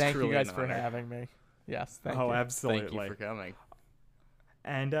 It is thank truly you guys an for honor. having me. Yes, thank you. Oh, absolutely. Thank you for coming.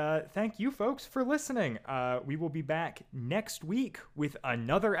 And thank you, folks, for listening. We will be back next week with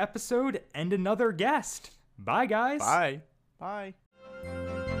another episode and another guest. Bye, guys. Bye. Bye.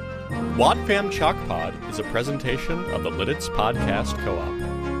 Wadfam Chalk Pod is a presentation of the Lidditz Podcast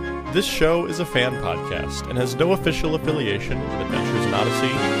Co-op. This show is a fan podcast and has no official affiliation with Adventures in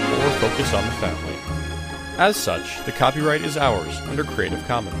Odyssey or Focus on the Family. As such, the copyright is ours under Creative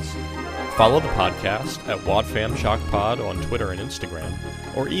Commons. Follow the podcast at WadFamChalkPod on Twitter and Instagram,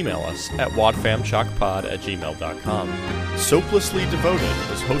 or email us at wadfamchalkpod@gmail.com. Soaplessly Devoted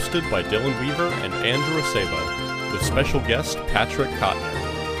was hosted by Dylan Weaver and Andrew Acebo, with special guest Patrick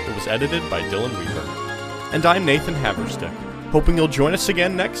Kottner. It was edited by Dylan Weaver. And I'm Nathan Haverstick, hoping you'll join us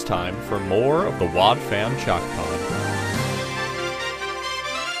again next time for more of the Wad Fam Chalk Pod.